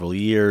last several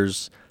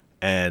years,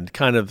 and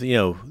kind of,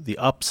 the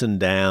ups and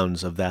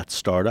downs of that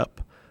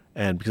startup.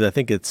 And because I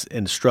think it's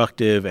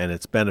instructive and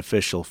it's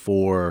beneficial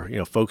for,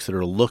 folks that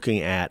are looking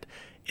at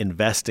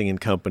investing in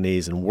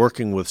companies and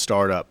working with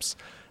startups,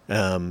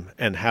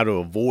 and how to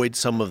avoid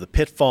some of the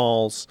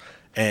pitfalls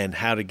and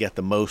how to get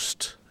the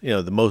most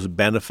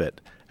benefit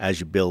as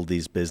you build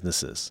these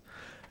businesses.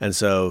 And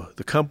so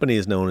the company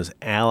is known as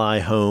Ally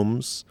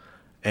Homes,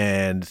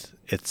 and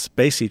it's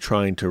basically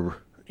trying to,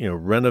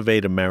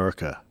 renovate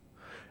America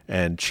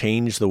and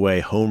change the way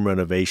home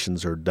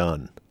renovations are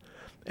done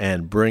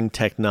and bring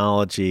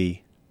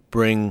technology,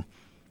 bring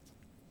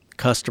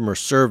customer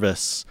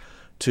service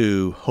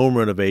to home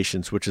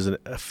renovations, which is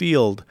a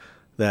field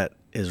that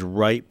is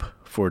ripe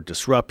for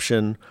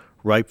disruption,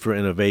 ripe for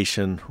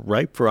innovation,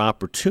 ripe for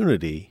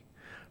opportunity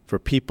for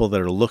people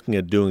that are looking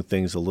at doing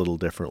things a little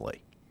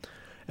differently.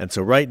 And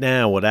so right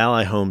now what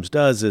Ally Homes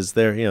does is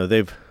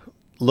they've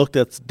looked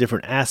at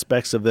different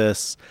aspects of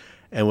this,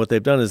 and what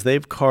they've done is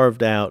they've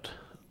carved out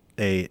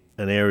an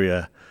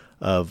area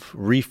of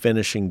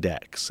refinishing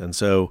decks. And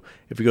so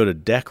if you go to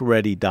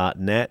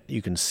deckready.net,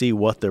 you can see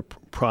what their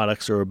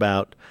products are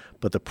about.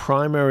 But the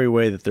primary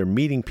way that they're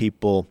meeting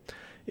people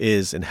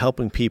is in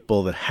helping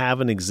people that have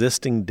an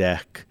existing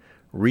deck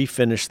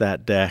refinish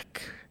that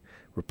deck,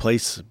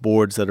 replace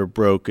boards that are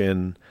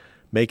broken,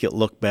 make it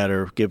look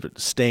better, give it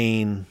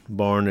stain,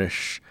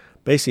 varnish,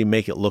 basically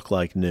make it look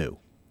like new.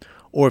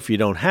 Or if you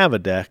don't have a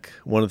deck,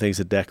 one of the things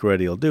that Deck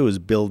Ready will do is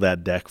build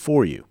that deck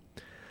for you.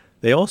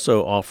 They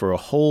also offer a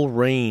whole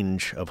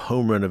range of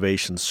home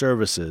renovation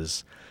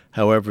services.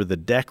 However, the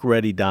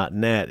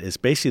deckready.net is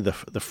basically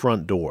the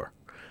front door.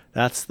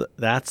 That's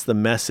the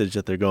message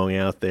that they're going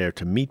out there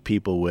to meet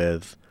people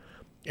with,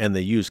 and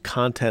they use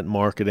content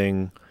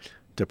marketing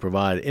to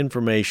provide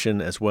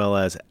information as well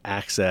as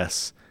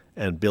access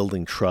and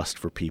building trust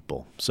for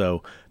people.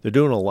 So they're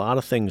doing a lot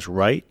of things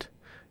right,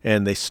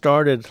 and they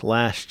started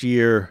last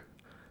year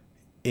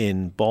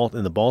in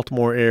the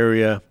Baltimore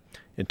area.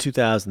 In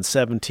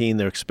 2017,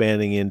 they're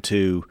expanding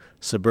into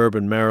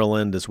suburban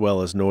Maryland as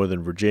well as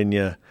Northern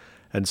Virginia.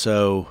 And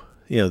so,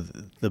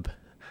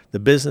 the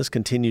business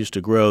continues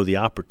to grow, the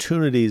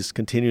opportunities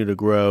continue to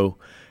grow,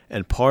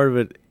 and part of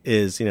it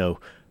is,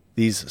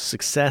 these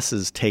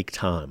successes take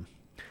time,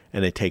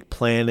 and they take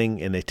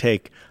planning, and they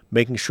take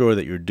making sure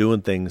that you're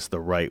doing things the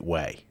right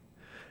way.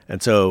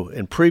 And so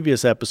in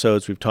previous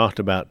episodes, we've talked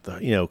about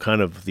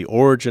kind of the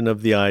origin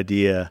of the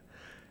idea,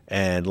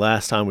 and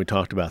last time we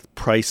talked about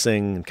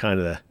pricing and kind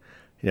of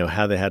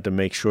how they had to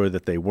make sure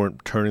that they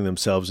weren't turning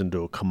themselves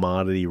into a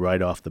commodity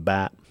right off the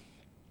bat.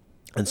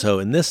 And so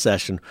in this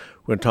session,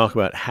 we're going to talk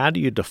about how do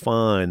you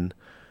define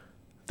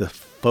the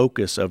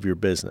focus of your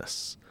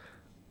business.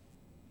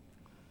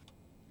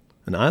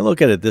 And I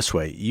look at it this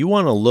way. You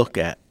want to look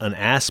at an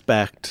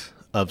aspect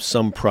of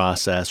some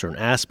process or an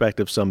aspect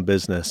of some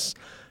business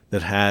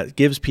that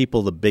gives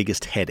people the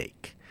biggest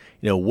headache.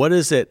 What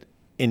is it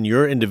in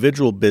your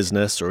individual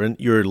business or in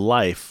your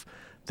life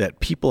that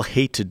people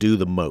hate to do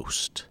the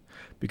most?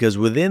 Because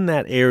within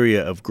that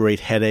area of great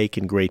headache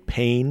and great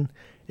pain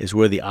is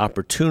where the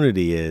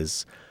opportunity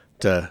is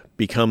to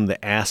become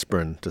the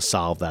aspirin to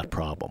solve that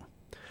problem.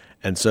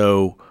 And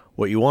so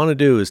what you want to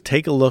do is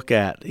take a look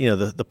at,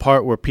 the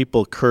part where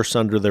people curse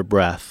under their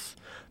breath,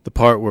 the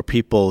part where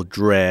people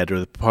dread, or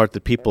the part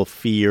that people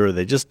fear, or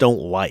they just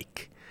don't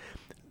like.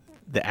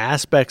 The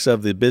aspects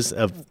of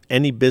of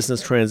any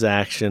business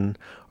transaction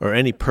or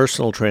any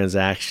personal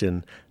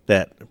transaction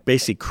that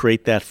basically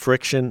create that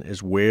friction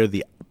is where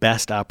the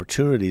best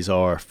opportunities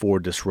are for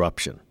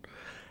disruption.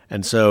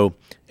 And so,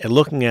 in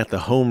looking at the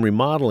home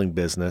remodeling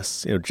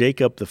business,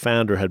 Jacob, the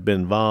founder, had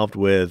been involved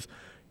with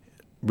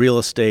real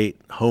estate,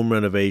 home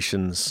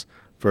renovations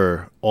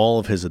for all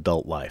of his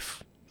adult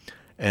life.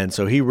 And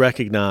so he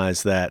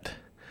recognized that,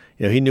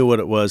 he knew what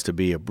it was to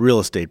be a real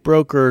estate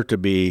broker, to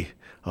be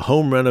a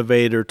home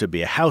renovator, to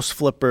be a house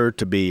flipper,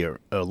 to be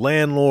a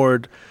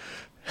landlord,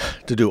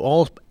 to do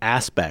all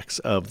aspects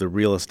of the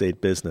real estate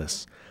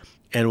business.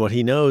 And what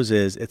he knows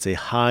is it's a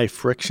high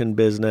friction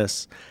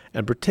business,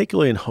 and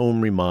particularly in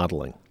home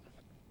remodeling,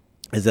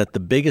 is that the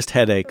biggest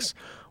headaches,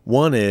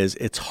 one is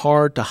it's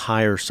hard to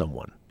hire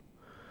someone.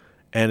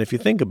 And if you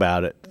think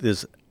about it,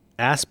 there's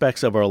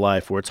aspects of our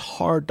life where it's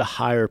hard to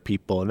hire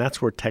people, and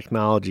that's where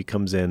technology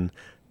comes in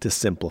to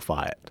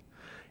simplify it.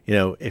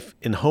 If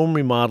in home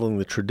remodeling,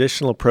 the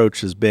traditional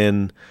approach has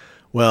been,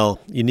 well,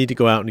 you need to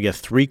go out and get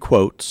 3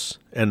 quotes.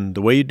 And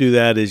the way you do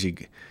that is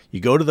you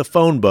go to the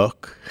phone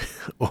book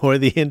or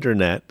the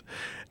internet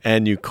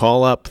and you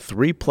call up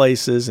 3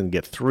 places and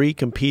get 3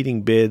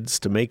 competing bids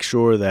to make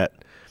sure that,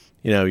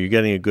 you're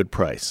getting a good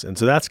price. And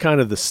so that's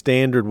kind of the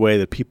standard way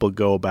that people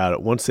go about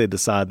it once they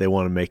decide they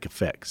want to make a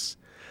fix.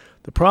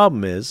 The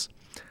problem is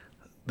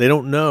they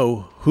don't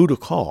know who to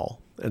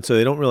call, and so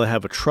they don't really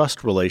have a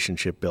trust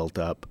relationship built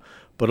up.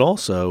 But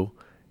also,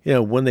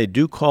 when they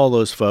do call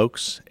those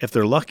folks, if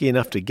they're lucky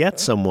enough to get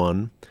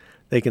someone,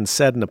 they can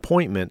set an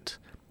appointment,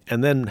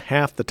 and then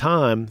half the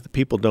time, the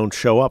people don't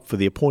show up for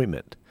the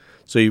appointment.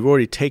 So you've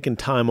already taken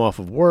time off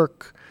of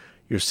work,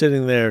 you're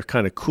sitting there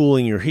kind of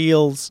cooling your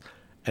heels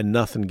and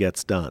nothing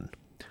gets done.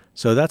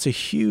 So that's a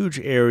huge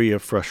area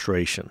of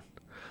frustration.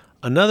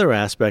 Another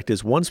aspect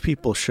is once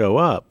people show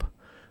up,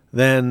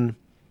 then,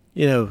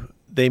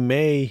 they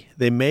may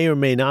or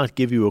may not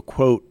give you a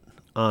quote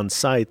on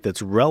site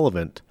that's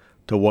relevant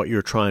to what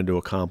you're trying to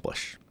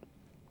accomplish.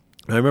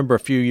 I remember a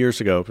few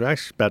years ago,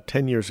 actually about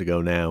 10 years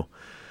ago now,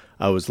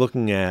 I was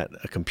looking at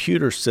a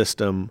computer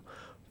system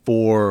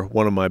for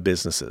one of my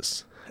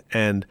businesses.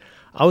 And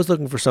I was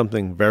looking for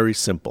something very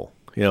simple,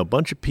 a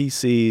bunch of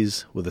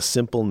PCs with a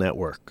simple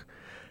network.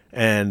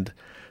 And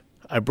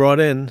I brought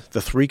in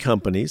the 3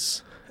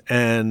 companies,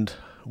 and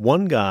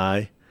one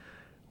guy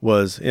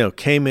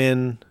came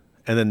in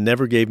and then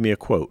never gave me a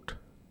quote.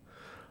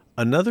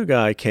 Another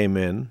guy came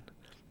in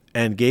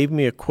and gave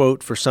me a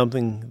quote for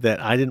something that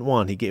I didn't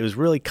want. It was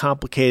really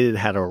complicated. It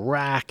had a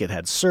rack, it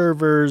had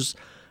servers,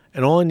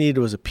 and all I needed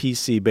was a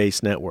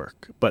PC-based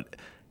network.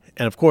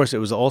 And of course, it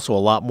was also a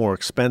lot more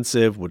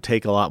expensive, would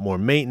take a lot more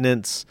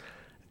maintenance,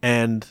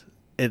 and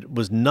it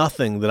was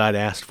nothing that I'd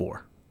asked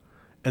for.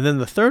 And then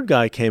the third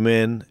guy came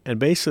in and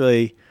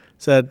basically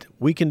said,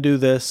 we can do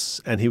this,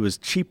 and he was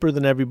cheaper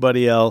than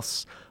everybody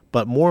else,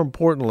 but more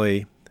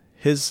importantly,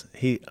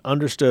 he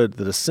understood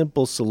that a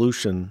simple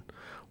solution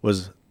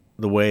was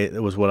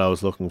what I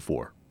was looking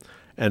for.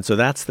 And so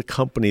that's the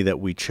company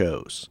that we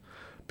chose,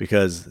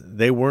 because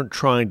they weren't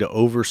trying to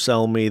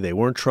oversell me. They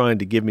weren't trying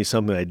to give me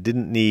something I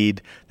didn't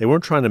need. They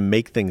weren't trying to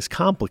make things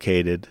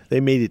complicated. They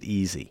made it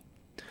easy.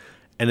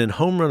 And in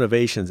home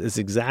renovations, it's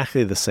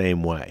exactly the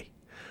same way,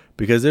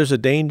 because there's a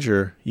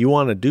danger you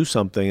want to do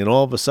something and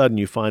all of a sudden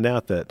you find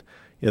out that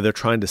they're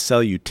trying to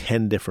sell you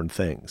 10 different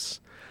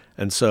things.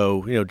 And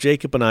so,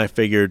 Jacob and I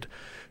figured,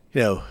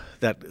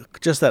 that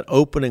just that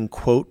opening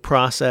quote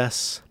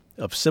process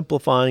of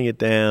simplifying it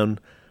down,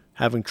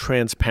 having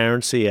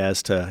transparency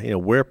as to,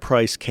 where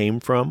price came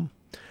from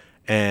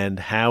and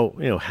how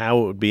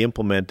it would be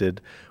implemented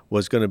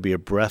was going to be a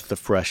breath of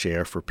fresh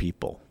air for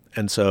people.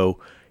 And so,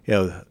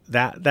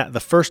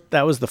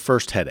 that was the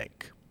first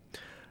headache.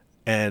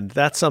 And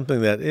that's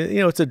something that,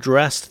 it's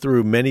addressed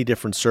through many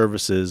different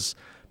services,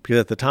 because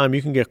at the time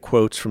you can get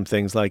quotes from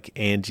things like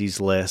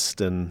Angie's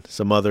List and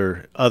some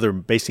other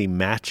basically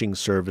matching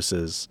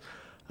services.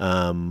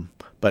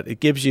 But it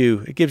gives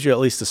you at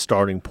least a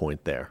starting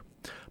point there.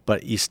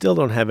 But you still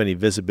don't have any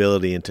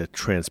visibility into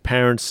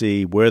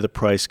transparency, where the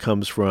price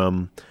comes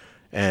from,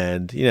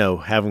 and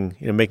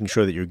making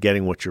sure that you're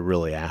getting what you're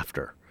really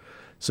after.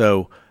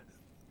 So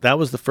that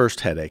was the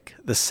first headache.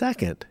 The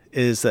second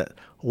is that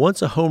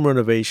once a home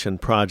renovation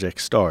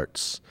project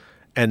starts,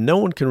 and no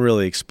one can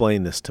really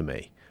explain this to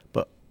me,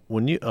 but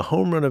when a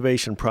home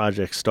renovation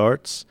project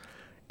starts,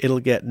 it'll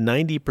get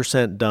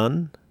 90%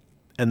 done,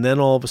 and then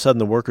all of a sudden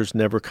the workers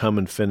never come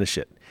and finish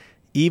it,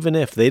 even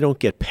if they don't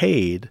get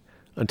paid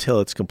until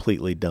it's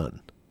completely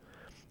done.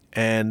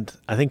 And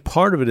I think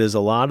part of it is a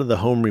lot of the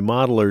home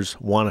remodelers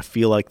want to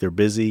feel like they're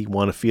busy,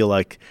 want to feel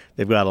like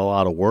they've got a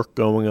lot of work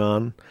going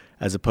on,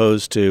 as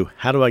opposed to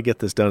how do I get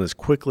this done as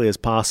quickly as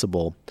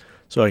possible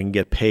so I can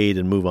get paid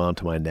and move on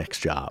to my next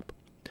job.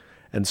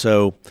 And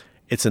so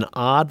it's an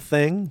odd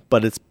thing,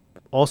 but it's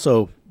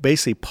also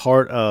basically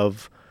part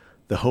of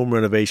the home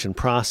renovation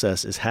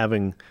process is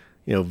having,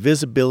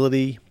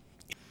 visibility.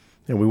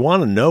 And we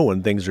want to know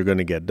when things are going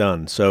to get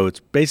done. So it's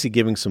basically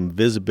giving some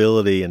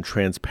visibility and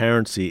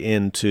transparency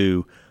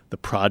into the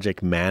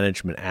project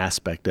management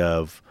aspect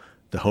of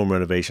the home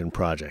renovation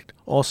project.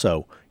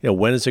 Also,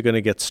 when is it going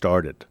to get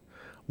started?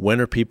 When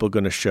are people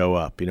going to show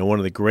up? One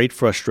of the great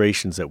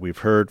frustrations that we've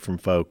heard from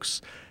folks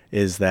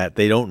is that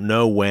they don't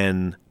know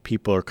when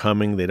people are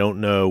coming. They don't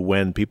know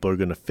when people are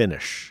going to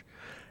finish.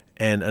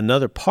 And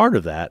another part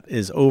of that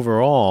is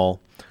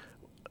overall,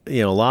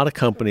 a lot of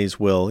companies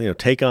will,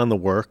 take on the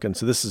work. And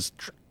so this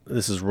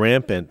is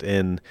rampant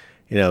in,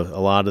 a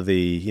lot of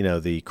the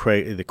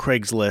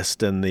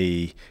Craigslist and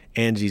the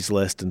Angie's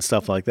List and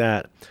stuff like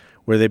that,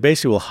 where they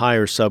basically will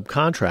hire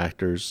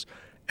subcontractors,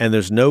 and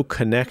there's no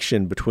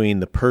connection between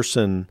the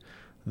person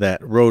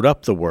that wrote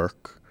up the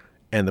work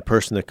and the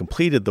person that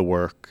completed the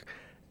work,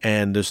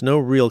 and there's no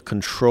real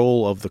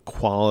control of the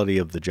quality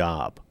of the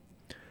job.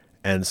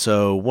 And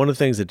so one of the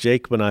things that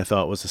Jacob and I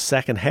thought was a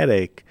second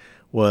headache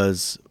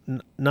was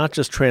not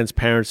just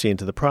transparency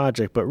into the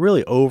project, but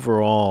really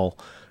overall,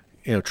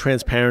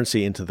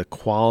 transparency into the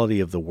quality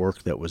of the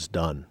work that was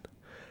done.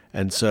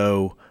 And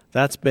so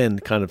that's been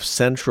kind of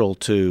central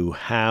to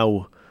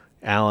how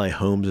Ally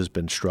Homes has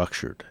been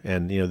structured.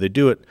 And, they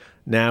do it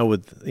now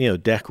with,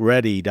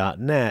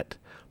 deckready.net,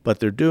 but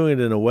they're doing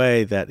it in a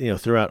way that,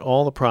 throughout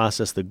all the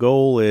process, the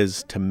goal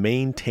is to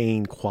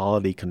maintain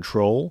quality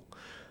control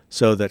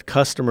so that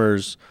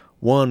customers,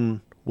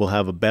 one, will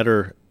have a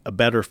better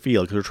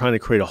feel, because we're trying to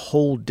create a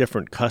whole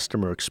different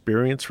customer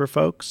experience for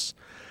folks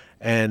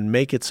and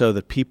make it so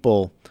that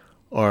people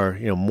are,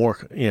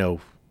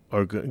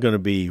 are going to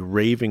be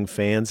raving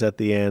fans at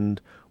the end,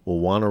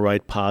 will want to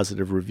write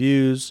positive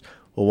reviews,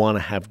 will want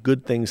to have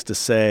good things to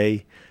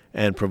say,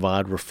 and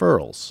provide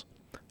referrals.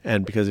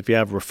 And because if you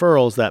have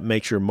referrals, that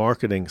makes your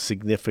marketing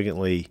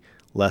significantly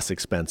less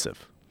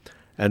expensive.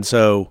 And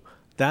so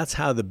that's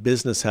how the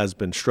business has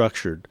been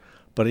structured.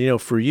 But,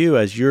 for you,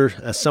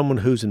 as someone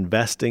who's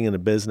investing in a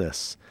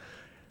business,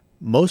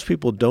 most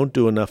people don't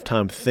do enough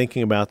time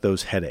thinking about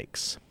those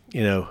headaches.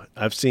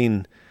 I've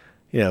seen,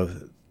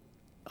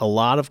 a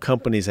lot of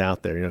companies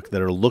out there,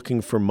 that are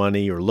looking for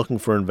money or looking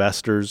for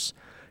investors.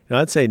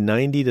 I'd say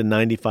 90 to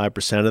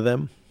 95% of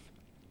them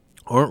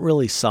aren't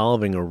really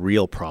solving a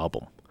real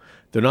problem.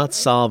 They're not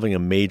solving a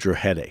major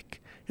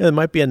headache. It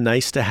might be a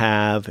nice to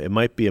have. It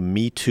might be a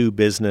Me Too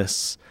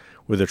business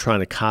where they're trying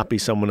to copy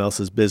someone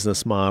else's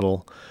business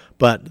model,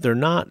 but they're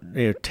not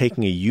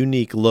taking a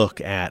unique look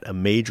at a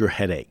major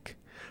headache.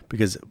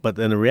 But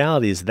then the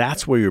reality is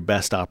that's where your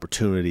best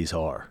opportunities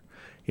are.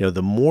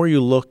 The more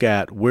you look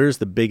at where's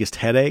the biggest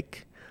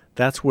headache,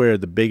 that's where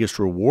the biggest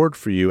reward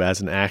for you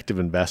as an active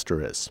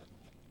investor is.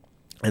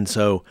 And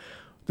so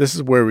this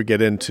is where we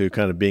get into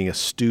kind of being a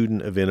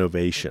student of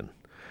innovation.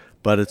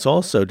 But it's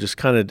also just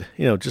kind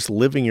of, just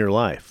living your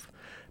life.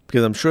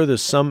 Because I'm sure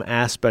there's some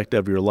aspect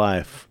of your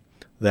life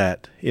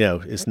that,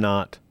 is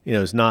not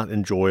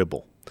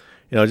enjoyable.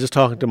 I was just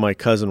talking to my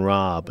cousin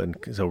Rob, and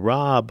so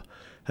Rob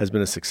has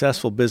been a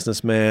successful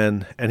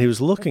businessman, and he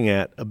was looking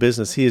at a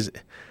business he has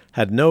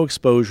had no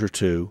exposure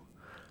to,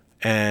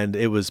 and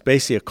it was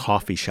basically a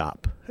coffee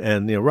shop.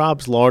 And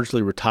Rob's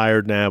largely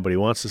retired now, but he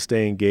wants to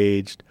stay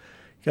engaged.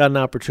 He got an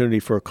opportunity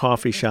for a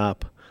coffee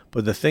shop,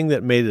 but the thing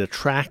that made it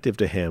attractive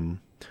to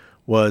him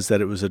was that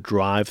it was a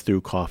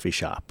drive-through coffee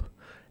shop.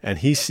 And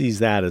he sees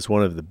that as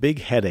one of the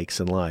big headaches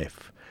in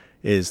life,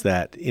 is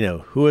that,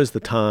 who has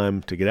the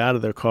time to get out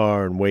of their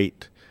car and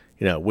wait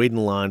in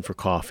line for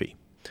coffee.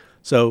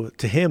 So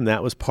to him,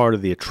 that was part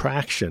of the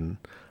attraction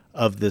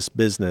of this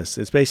business.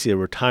 It's basically a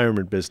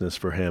retirement business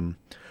for him,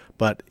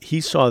 but he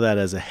saw that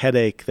as a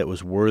headache that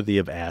was worthy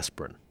of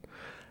aspirin.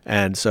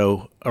 And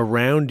so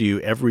around you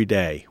every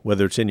day,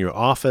 whether it's in your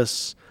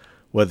office,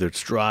 whether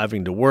it's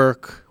driving to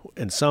work,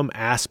 in some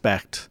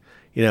aspect,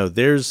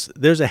 there's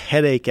a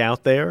headache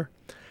out there,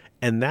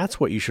 and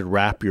that's what you should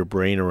wrap your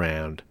brain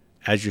around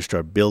as you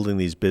start building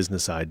these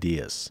business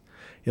ideas.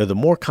 The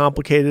more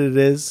complicated it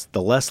is,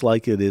 the less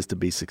likely it is to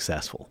be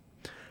successful.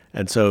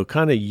 And so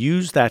kind of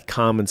use that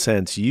common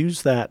sense,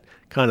 use that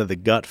kind of the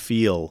gut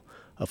feel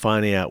of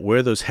finding out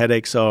where those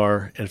headaches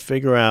are and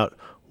figure out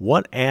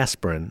what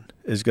aspirin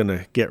is going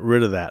to get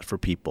rid of that for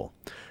people.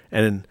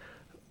 And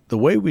the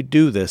way we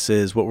do this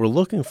is what we're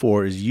looking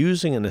for is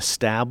using an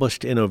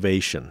established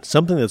innovation,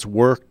 something that's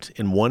worked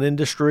in one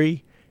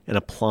industry and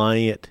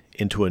applying it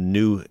into a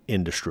new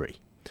industry.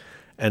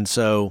 And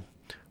so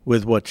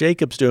with what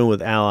Jacob's doing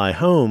with Ally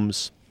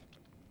Homes,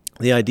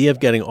 the idea of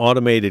getting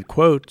automated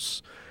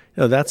quotes,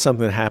 that's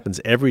something that happens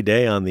every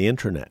day on the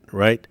internet,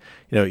 right?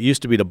 It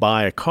used to be to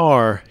buy a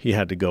car, you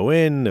had to go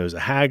in, there was a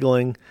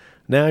haggling.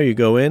 Now you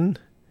go in,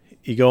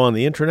 you go on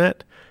the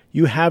internet,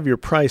 you have your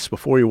price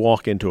before you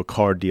walk into a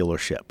car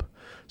dealership.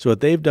 So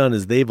what they've done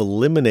is they've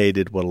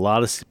eliminated what a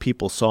lot of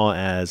people saw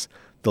as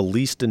the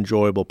least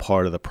enjoyable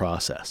part of the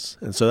process.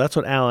 And so that's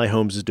what Ally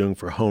Homes is doing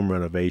for home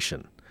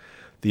renovation.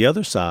 The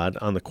other side,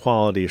 on the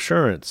quality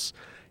assurance,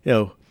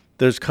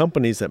 there's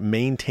companies that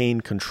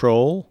maintain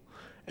control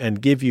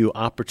and give you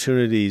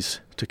opportunities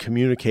to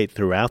communicate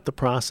throughout the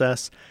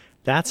process.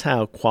 That's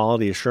how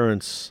quality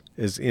assurance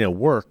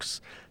works.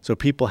 So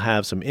people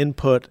have some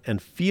input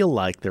and feel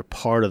like they're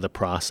part of the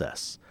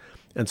process.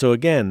 And so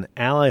again,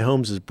 Ally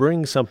Homes is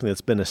bringing something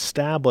that's been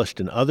established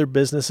in other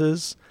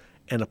businesses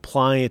and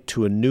applying it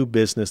to a new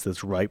business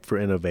that's ripe for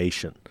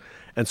innovation.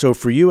 And so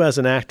for you as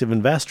an active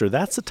investor,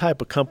 that's the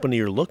type of company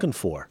you're looking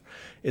for,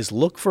 is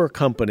look for a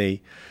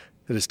company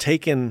that has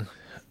taken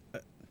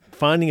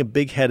finding a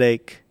big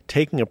headache,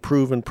 taking a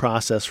proven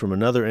process from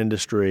another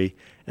industry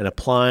and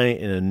applying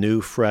it in a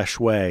new, fresh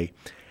way.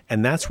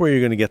 And that's where you're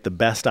going to get the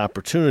best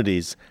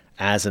opportunities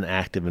as an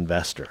active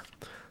investor.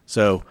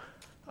 So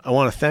I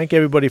want to thank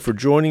everybody for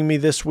joining me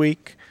this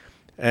week.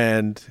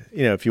 And,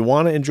 if you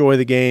want to enjoy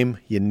the game,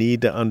 you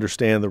need to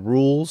understand the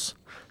rules.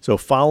 So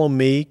follow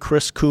me,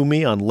 Chris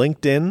Koomey, on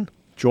LinkedIn.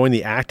 Join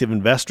the Active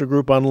Investor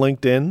Group on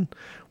LinkedIn,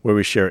 where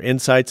we share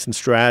insights and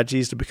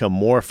strategies to become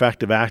more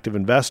effective active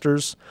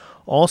investors.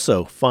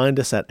 Also, find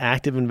us at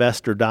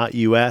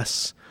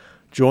activeinvestor.us.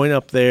 Join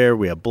up there.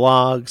 We have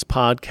blogs,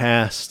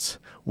 podcasts,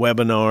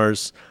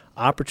 webinars,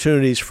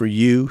 opportunities for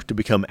you to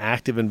become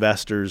active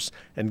investors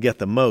and get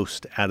the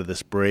most out of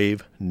this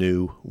brave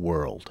new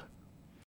world.